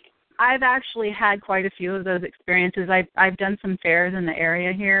 I think I've actually had quite a few of those experiences. I've done some fairs in the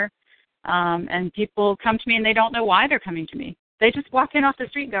area here, and people come to me and they don't know why they're coming to me. They just walk in off the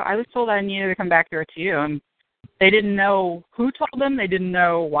street and go, I was told I needed to come back here to you. And they didn't know who told them. They didn't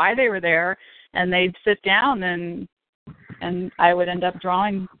know why they were there. And they'd sit down, and I would end up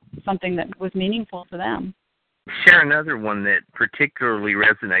drawing something that was meaningful to them. Share another one that particularly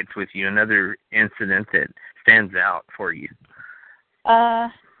resonates with you, another incident that stands out for you. I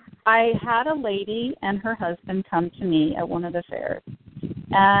had a lady and her husband come to me at one of the fairs.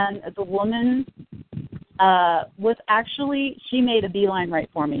 And the woman was actually, she made a beeline right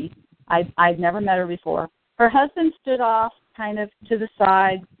for me. I'd never met her before. Her husband stood off kind of to the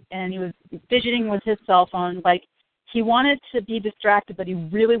side, and he was fidgeting with his cell phone. Like, he wanted to be distracted, but he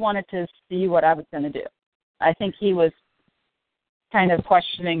really wanted to see what I was going to do. I think he was kind of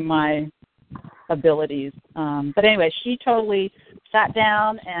questioning my abilities. But anyway, she totally sat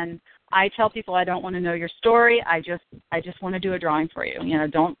down, and I tell people I don't want to know your story. I just want to do a drawing for you.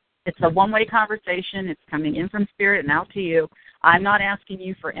 It's a one-way conversation. It's coming in from spirit and out to you. I'm not asking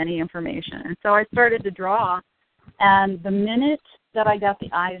you for any information. And so I started to draw, and the minute that I got the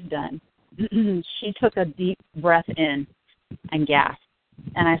eyes done, she took a deep breath in and gasped.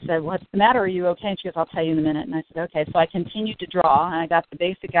 And I said, what's the matter? Are you okay? And she goes, I'll tell you in a minute. And I said, okay. So I continued to draw, and I got the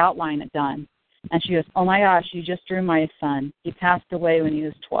basic outline done. And she goes, oh, my gosh, you just drew my son. He passed away when he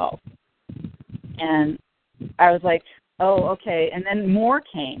was 12. And I was like, oh, okay. And then more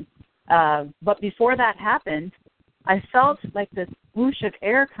came. But before that happened, I felt like this whoosh of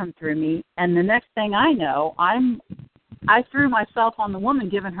air come through me, and the next thing I know, I threw myself on the woman,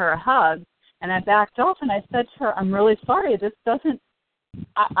 giving her a hug, and I backed off, and I said to her, I'm really sorry,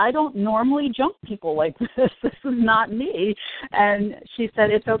 I don't normally jump people like this. This is not me. And she said,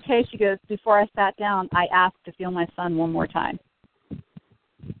 it's okay. She goes, before I sat down, I asked to feel my son one more time.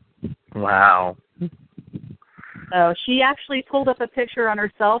 Wow. So she actually pulled up a picture on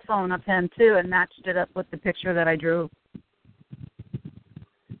her cell phone of him, too, and matched it up with the picture that I drew.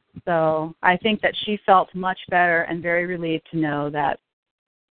 So I think that she felt much better and very relieved to know that,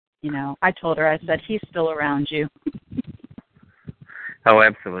 I told her, I said, he's still around you. Oh,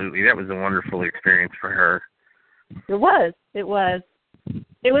 absolutely. That was a wonderful experience for her. It was. It was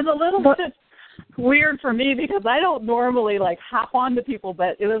a little bit weird for me because I don't normally hop onto people,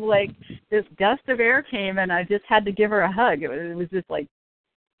 but it was like this gust of air came and I just had to give her a hug. It was just like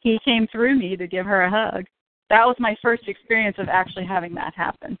he came through me to give her a hug. That was my first experience of actually having that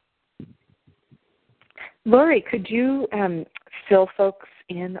happen. Lori, could you fill folks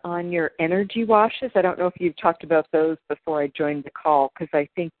in on your energy washes? I don't know if you've talked about those before I joined the call, because I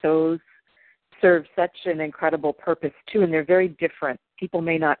think those serve such an incredible purpose, too, and they're very different. People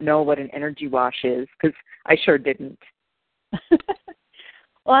may not know what an energy wash is, because I sure didn't.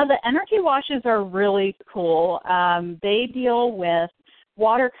 Well, the energy washes are really cool. They deal with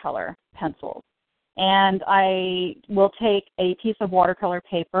watercolor pencils. And I will take a piece of watercolor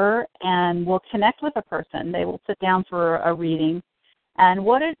paper and will connect with a person. They will sit down for a reading. And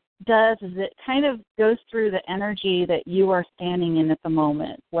what it does is it kind of goes through the energy that you are standing in at the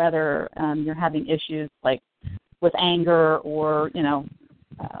moment, whether you're having issues like with anger or,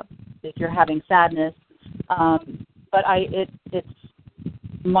 if you're having sadness. But it's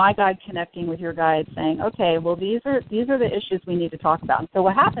my guide connecting with your guide saying, okay, well, these are the issues we need to talk about. And so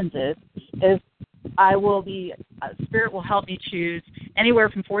what happens is Spirit will help me choose anywhere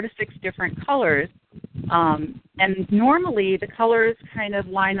from 4 to 6 different colors. And normally the colors kind of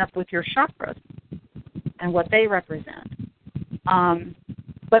line up with your chakras and what they represent.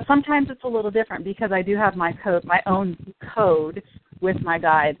 But sometimes it's a little different because I do have my own code with my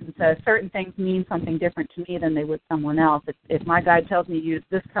guides. And so certain things mean something different to me than they would someone else. If my guide tells me to use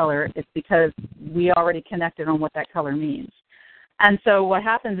this color, it's because we already connected on what that color means. And so what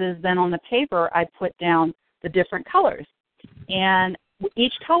happens is then on the paper, I put down the different colors. And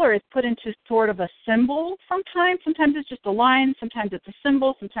each color is put into sort of a symbol sometimes. Sometimes it's just a line. Sometimes it's a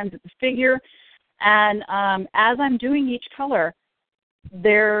symbol. Sometimes it's a figure. And as I'm doing each color,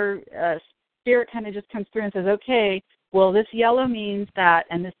 their spirit kind of just comes through and says, okay, well, this yellow means that,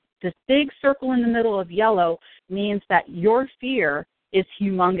 and this big circle in the middle of yellow means that your fear is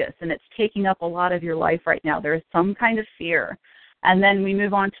humongous, and it's taking up a lot of your life right now. There is some kind of fear. And then we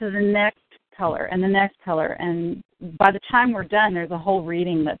move on to the next color and the next color. And by the time we're done, there's a whole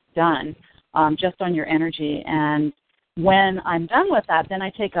reading that's done just on your energy. And when I'm done with that, then I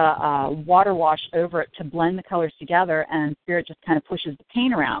take a water wash over it to blend the colors together, and Spirit just kind of pushes the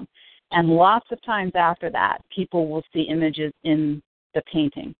paint around. And lots of times after that, people will see images in the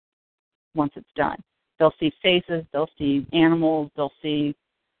painting once it's done. They'll see faces, they'll see animals, they'll see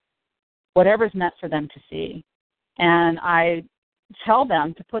whatever's meant for them to see. And I tell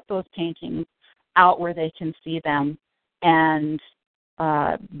them to put those paintings out where they can see them, and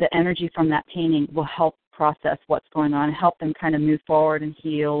the energy from that painting will help process what's going on, help them kind of move forward and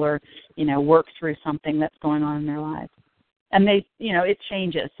heal, or, work through something that's going on in their lives. And they, it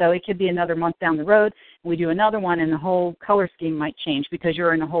changes. So it could be another month down the road, we do another one, and the whole color scheme might change because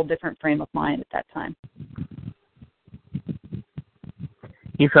you're in a whole different frame of mind at that time.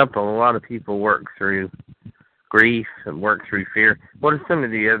 You've helped a lot of people work through grief and work through fear. What are some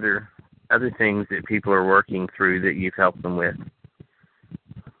of the other things that people are working through that you've helped them with?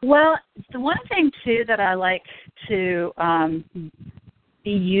 Well, the one thing, too, that I like to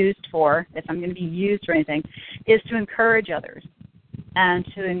be used for, if I'm going to be used for anything, is to encourage others and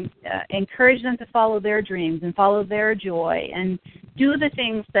to encourage them to follow their dreams and follow their joy and do the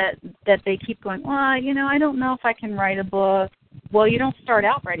things that they keep going, well, I don't know if I can write a book. Well, you don't start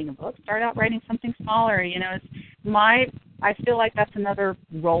out writing a book. Start out writing something smaller. I feel like that's another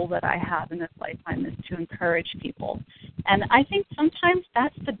role that I have in this lifetime, is to encourage people. And I think sometimes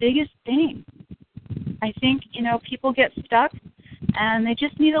that's the biggest thing. I think, people get stuck and they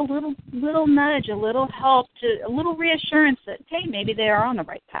just need a little nudge, a little help, a little reassurance that, hey, maybe they are on the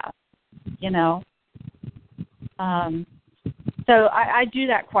right path, So I do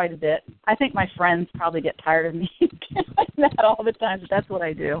that quite a bit. I think my friends probably get tired of me doing that all the time, but that's what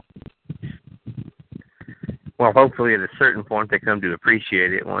I do. Well, hopefully at a certain point they come to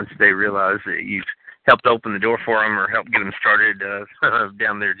appreciate it once they realize that you've helped open the door for them or helped get them started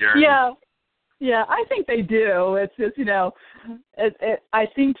down their journey. Yeah, I think they do. It's just, I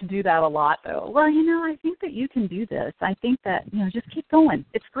seem to do that a lot, though. Well, I think that you can do this. I think that, just keep going.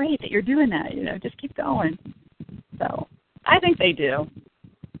 It's great that you're doing that, just keep going. So I think they do.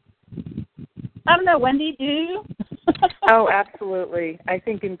 I don't know, Wendy, do you? Oh, absolutely. I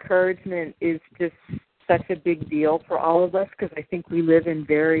think encouragement is just such a big deal for all of us, because I think we live in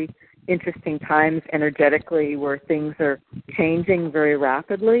very interesting times energetically where things are changing very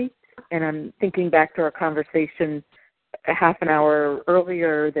rapidly. And I'm thinking back to our conversation a half an hour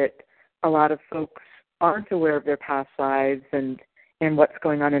earlier that a lot of folks aren't aware of their past lives and what's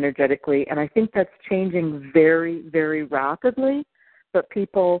going on energetically. And I think that's changing very, very rapidly, but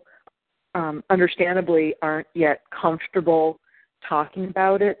people understandably aren't yet comfortable talking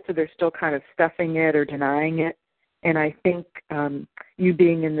about it, so they're still kind of stuffing it or denying it. And I think you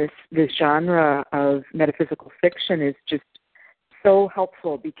being in this genre of metaphysical fiction is just so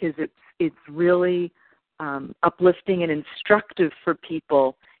helpful, because it's really uplifting and instructive for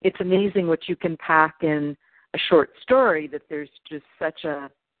people. It's amazing what you can pack in a short story, that there's just such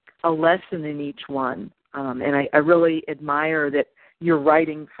a lesson in each one. And I really admire that you're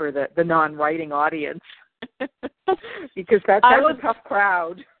writing for the non-writing audience, because that's a tough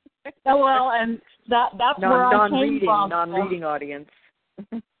crowd. Well, and that's where I came from. Non-reading audience.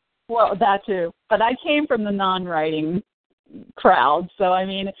 Well, that too. But I came from the non-writing crowd. So,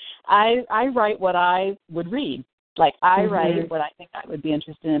 I write what I would read. Like, I write what I think I would be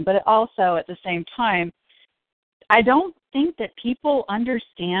interested in. But also, at the same time, I don't think that people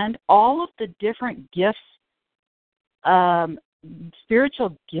understand all of the different gifts,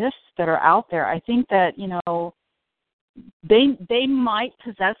 spiritual gifts that are out there. I think that, they might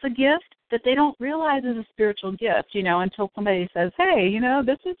possess a gift that they don't realize is a spiritual gift, until somebody says, hey,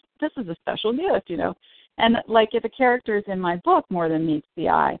 this is a special gift, And like, if a character is in my book, More Than Meets the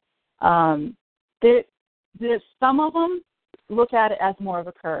Eye, some of them look at it as more of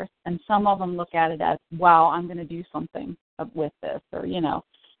a curse, and some of them look at it as, wow, I'm going to do something with this, or,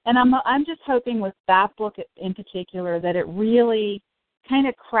 And I'm just hoping with that book in particular that it really kind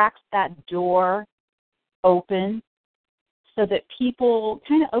of cracks that door open, so that people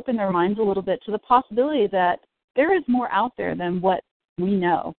kind of open their minds a little bit to the possibility that there is more out there than what we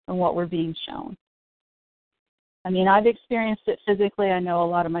know and what we're being shown. I mean, I've experienced it physically. I know a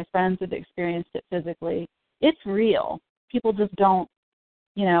lot of my friends have experienced it physically. It's real. People just don't,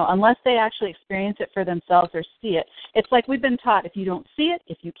 unless they actually experience it for themselves or see it. It's like we've been taught, if you don't see it,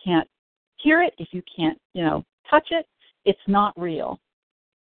 if you can't hear it, if you can't, touch it, it's not real.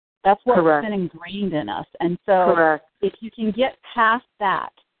 That's what's been ingrained in us. And so if you can get past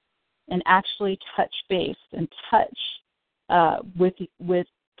that and actually touch base and touch with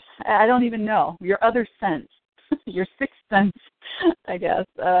I don't even know, your other sense, your sixth sense, I guess,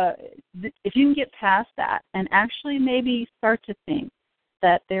 if you can get past that and actually maybe start to think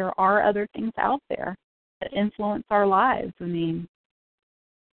that there are other things out there that influence our lives. I mean,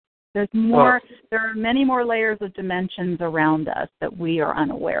 there are many more layers of dimensions around us that we are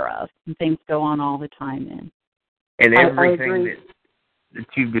unaware of, and things go on all the time in. And everything that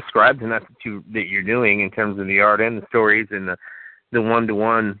you've described and that you're doing in terms of the art and the stories and the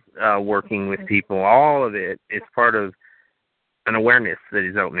one-to-one working with people, all of it is part of an awareness that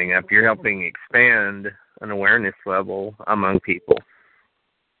is opening up. You're helping expand an awareness level among people.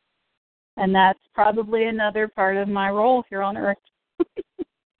 And that's probably another part of my role here on Earth.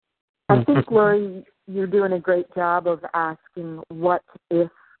 I think, Lori, you're doing a great job of asking what-if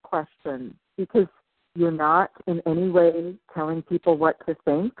questions, because you're not in any way telling people what to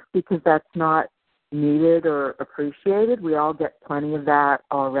think, because that's not needed or appreciated. We all get plenty of that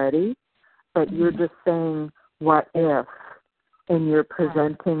already. But you're just saying, what if? And you're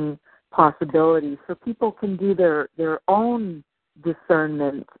presenting possibilities so people can do their own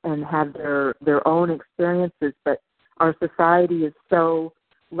discernment and have their own experiences. But our society is so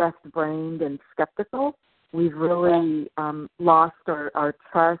left-brained and skeptical. We've really lost our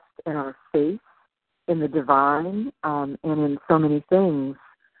trust and our faith in the divine and in so many things.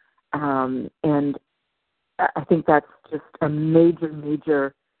 And I think that's just a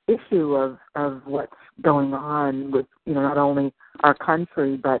major issue of what's going on with, not only our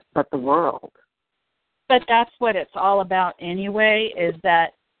country, but the world. But that's what it's all about anyway, is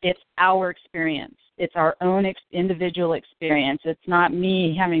that it's our experience. It's our own individual experience. It's not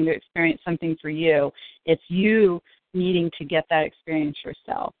me having to experience something for you. It's you needing to get that experience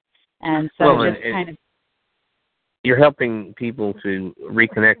yourself. And so you're helping people to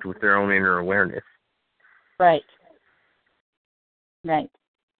reconnect with their own inner awareness. Right. Because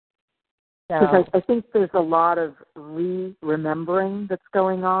I think there's a lot of remembering that's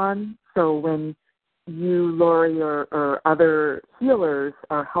going on. So when you, Lori, or other healers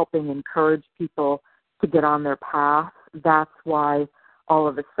are helping encourage people to get on their path, that's why all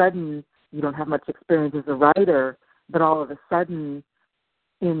of a sudden you don't have much experience as a writer, but all of a sudden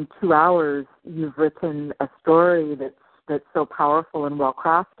in 2 hours you've written a story that's so powerful and well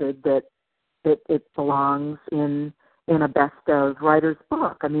crafted that it belongs in a best of writer's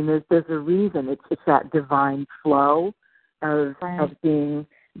book. I mean, there's a reason. It's that divine flow of being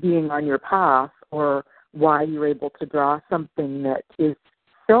on your path, or why you're able to draw something that is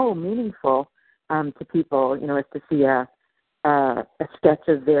so meaningful to people. Is to see a sketch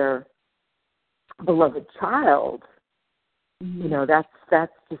of their beloved child. Mm-hmm.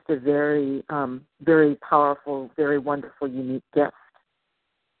 That's just a very very powerful, very wonderful, unique gift.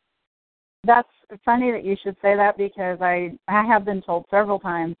 That's funny that you should say that, because I have been told several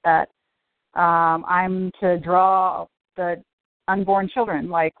times that I'm to draw the unborn children,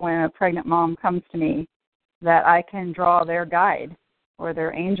 like when a pregnant mom comes to me, that I can draw their guide or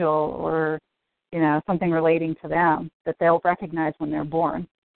their angel or, something relating to them that they'll recognize when they're born.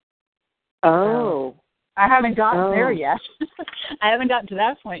 Oh. So I haven't gotten there yet. I haven't gotten to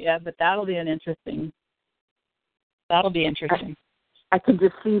that point yet, but that'll be interesting. I can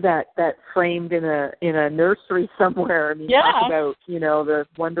just see that framed in a nursery somewhere. I mean, talk about, the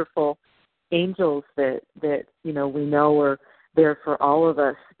wonderful angels that we know are there for all of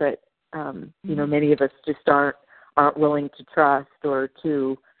us, but many of us just aren't willing to trust or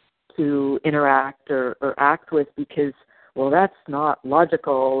to interact or act with, because, well, that's not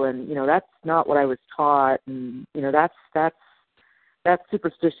logical, and that's not what I was taught, and that's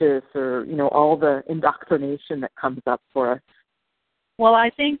superstitious, or all the indoctrination that comes up for us. Well,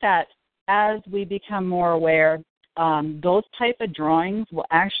 I think that as we become more aware, those type of drawings will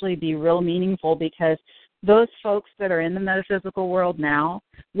actually be real meaningful, because those folks that are in the metaphysical world now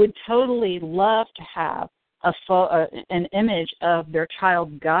would totally love to have an image of their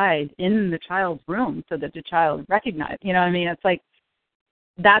child guide in the child's room so that the child recognizes. It's like,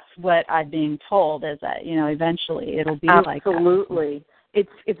 that's what I'm being told, is that, eventually it'll be like that. Absolutely.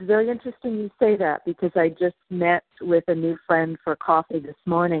 It's very interesting you say that, because I just met with a new friend for coffee this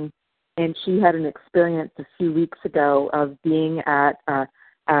morning, and she had an experience a few weeks ago of being at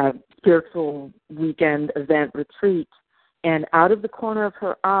a spiritual weekend event retreat, and out of the corner of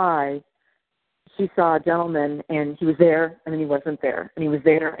her eye, she saw a gentleman, and he was there, and then he wasn't there, and he was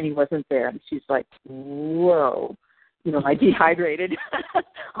there, and he wasn't there, and she's like, whoa, I dehydrated,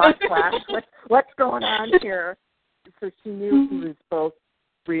 hot flash, what's going on here? So she knew he was both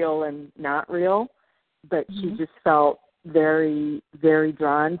real and not real, but she just felt very, very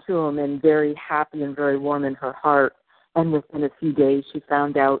drawn to him and very happy and very warm in her heart. And within a few days, she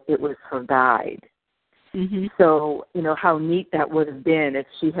found out it was her guide. Mm-hmm. So, how neat that would have been if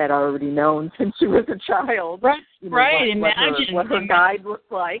she had already known since she was a child. Right, What her guide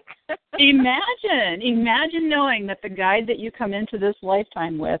looked like. Imagine knowing that the guide that you come into this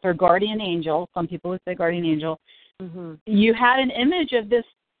lifetime with, or guardian angel, some people would say guardian angel, you had an image of this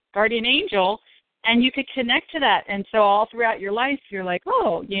guardian angel, and you could connect to that. And so all throughout your life, you're like,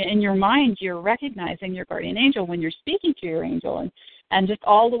 in your mind, you're recognizing your guardian angel when you're speaking to your angel, and just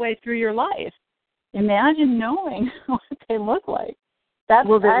all the way through your life. Imagine knowing what they look like.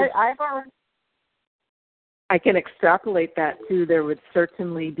 I can extrapolate that too. There would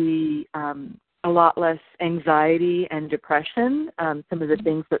certainly be a lot less anxiety and depression. Some of the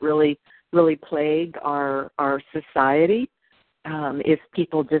things that really, really plague our society. If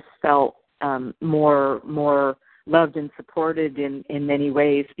people just felt more loved and supported in many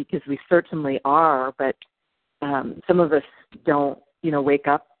ways, because we certainly are, but some of us don't, wake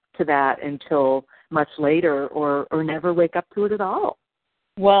up to that until much later, or never wake up to it at all.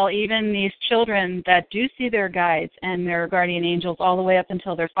 Well, even these children that do see their guides and their guardian angels all the way up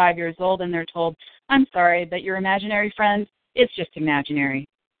until they're 5 years old, and they're told, I'm sorry, but your imaginary friends, it's just imaginary,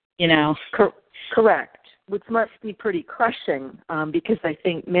 Correct, which must be pretty crushing, because I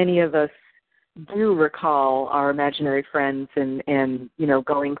think many of us do recall our imaginary friends and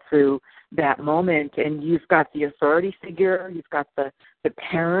going through that moment, and you've got the authority figure, you've got the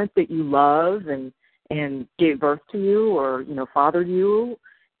parent that you love and gave birth to you, or fathered you,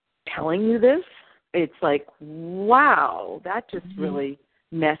 telling you this. It's like, wow, that just really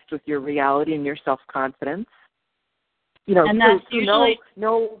messed with your reality and your self-confidence. And that's usually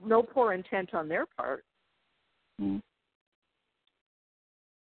no poor intent on their part.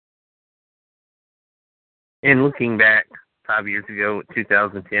 And looking back 5 years ago,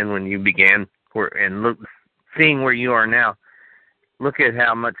 2010, when you began, seeing where you are now, look at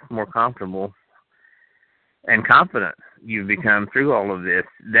how much more comfortable and confident you've become through all of this.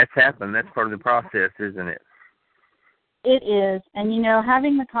 That's happened. That's part of the process, isn't it? It is. And,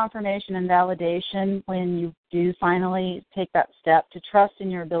 having the confirmation and validation when you do finally take that step to trust in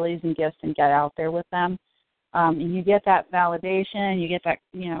your abilities and gifts and get out there with them, and you get that validation, you get that,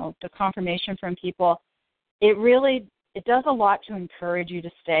 the confirmation from people, it does a lot to encourage you to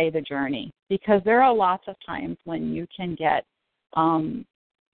stay the journey, because there are lots of times when you can get kind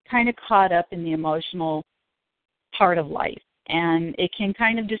of caught up in the emotional part of life, and it can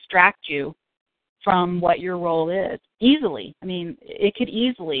kind of distract you from what your role is easily. I mean, it could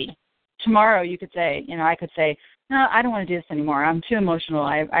easily, tomorrow you could say, I could say, no, I don't want to do this anymore. I'm too emotional.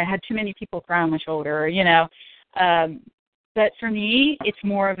 I had too many people cry on my shoulder, But for me, it's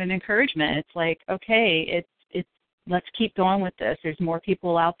more of an encouragement. It's like, okay, it's let's keep going with this. There's more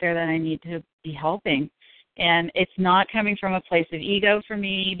people out there that I need to be helping. And it's not coming from a place of ego for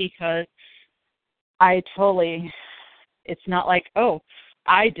me, because it's not like,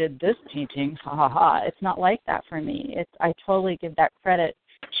 I did this painting, ha ha ha. It's not like that for me. I totally give that credit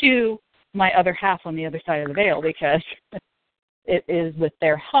to my other half on the other side of the veil, because it is with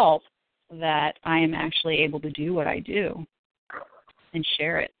their help that I am actually able to do what I do and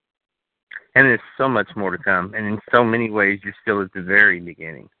share it. And there's so much more to come. And in so many ways, you're still at the very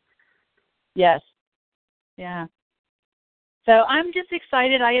beginning. Yes. Yeah. So I'm just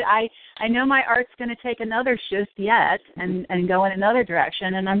excited. I know my art's going to take another shift yet and go in another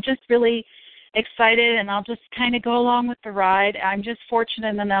direction. And I'm just really excited, and I'll just kind of go along with the ride. I'm just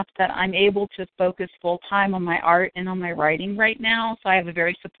fortunate enough that I'm able to focus full-time on my art and on my writing right now. So I have a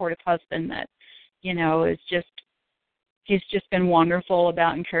very supportive husband that, is just, he's just been wonderful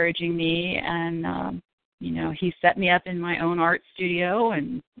about encouraging me. And, he set me up in my own art studio,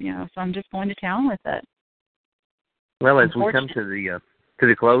 and, so I'm just going to town with it. Well, as we come to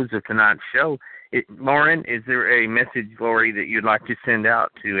the close of tonight's show, Lauren, is there a message, Lori, that you'd like to send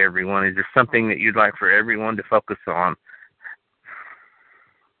out to everyone? Is there something that you'd like for everyone to focus on?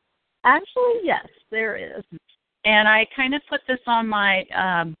 Actually, yes, there is. And I kind of put this on my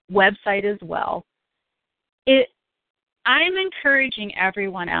website as well. I'm encouraging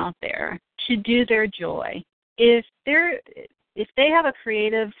everyone out there to do their joy. If they have a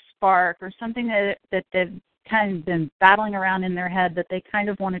creative spark or something that kind of been battling around in their head that they kind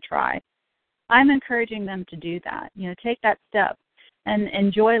of want to try. I'm encouraging them to do that. Take that step and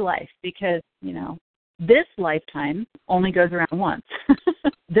enjoy life, because, this lifetime only goes around once,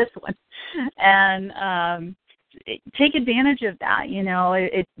 this one. And take advantage of that.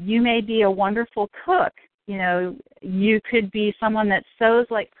 You may be a wonderful cook. You could be someone that sews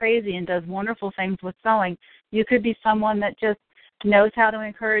like crazy and does wonderful things with sewing. You could be someone that just knows how to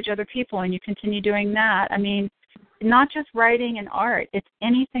encourage other people, and you continue doing that. I mean, not just writing and art. It's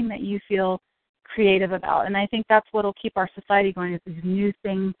anything that you feel creative about. And I think that's what will keep our society going, is these new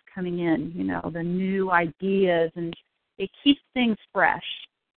things coming in, the new ideas, and it keeps things fresh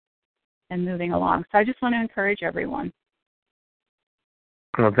and moving along. So I just want to encourage everyone.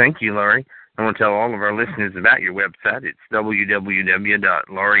 Well, thank you, Laurie. I want to tell all of our listeners about your website. It's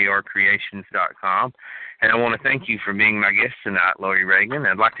www.lauriecreations.com. And I want to thank you for being my guest tonight, Laurie Reagan.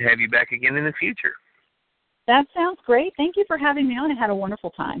 I'd like to have you back again in the future. That sounds great. Thank you for having me on. I had a wonderful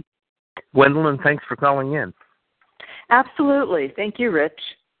time. Gwendolyn, thanks for calling in. Absolutely. Thank you, Rich.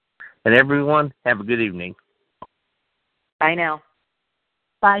 And everyone, have a good evening. Bye now.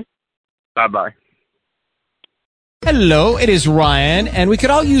 Bye. Bye-bye. Hello, it is Ryan, and we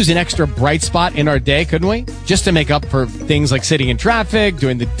could all use an extra bright spot in our day, couldn't we? Just to make up for things like sitting in traffic,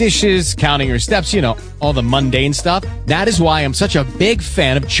 doing the dishes, counting your steps, all the mundane stuff. That is why I'm such a big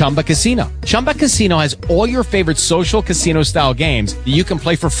fan of Chumba Casino. Chumba Casino has all your favorite social casino-style games that you can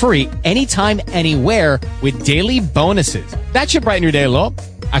play for free anytime, anywhere, with daily bonuses. That should brighten your day a little.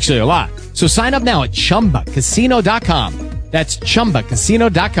 Actually, a lot. So sign up now at ChumbaCasino.com. That's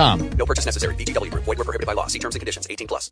ChumbaCasino.com. No purchase necessary. VGW Group. Void where prohibited by law. See terms and conditions. 18+.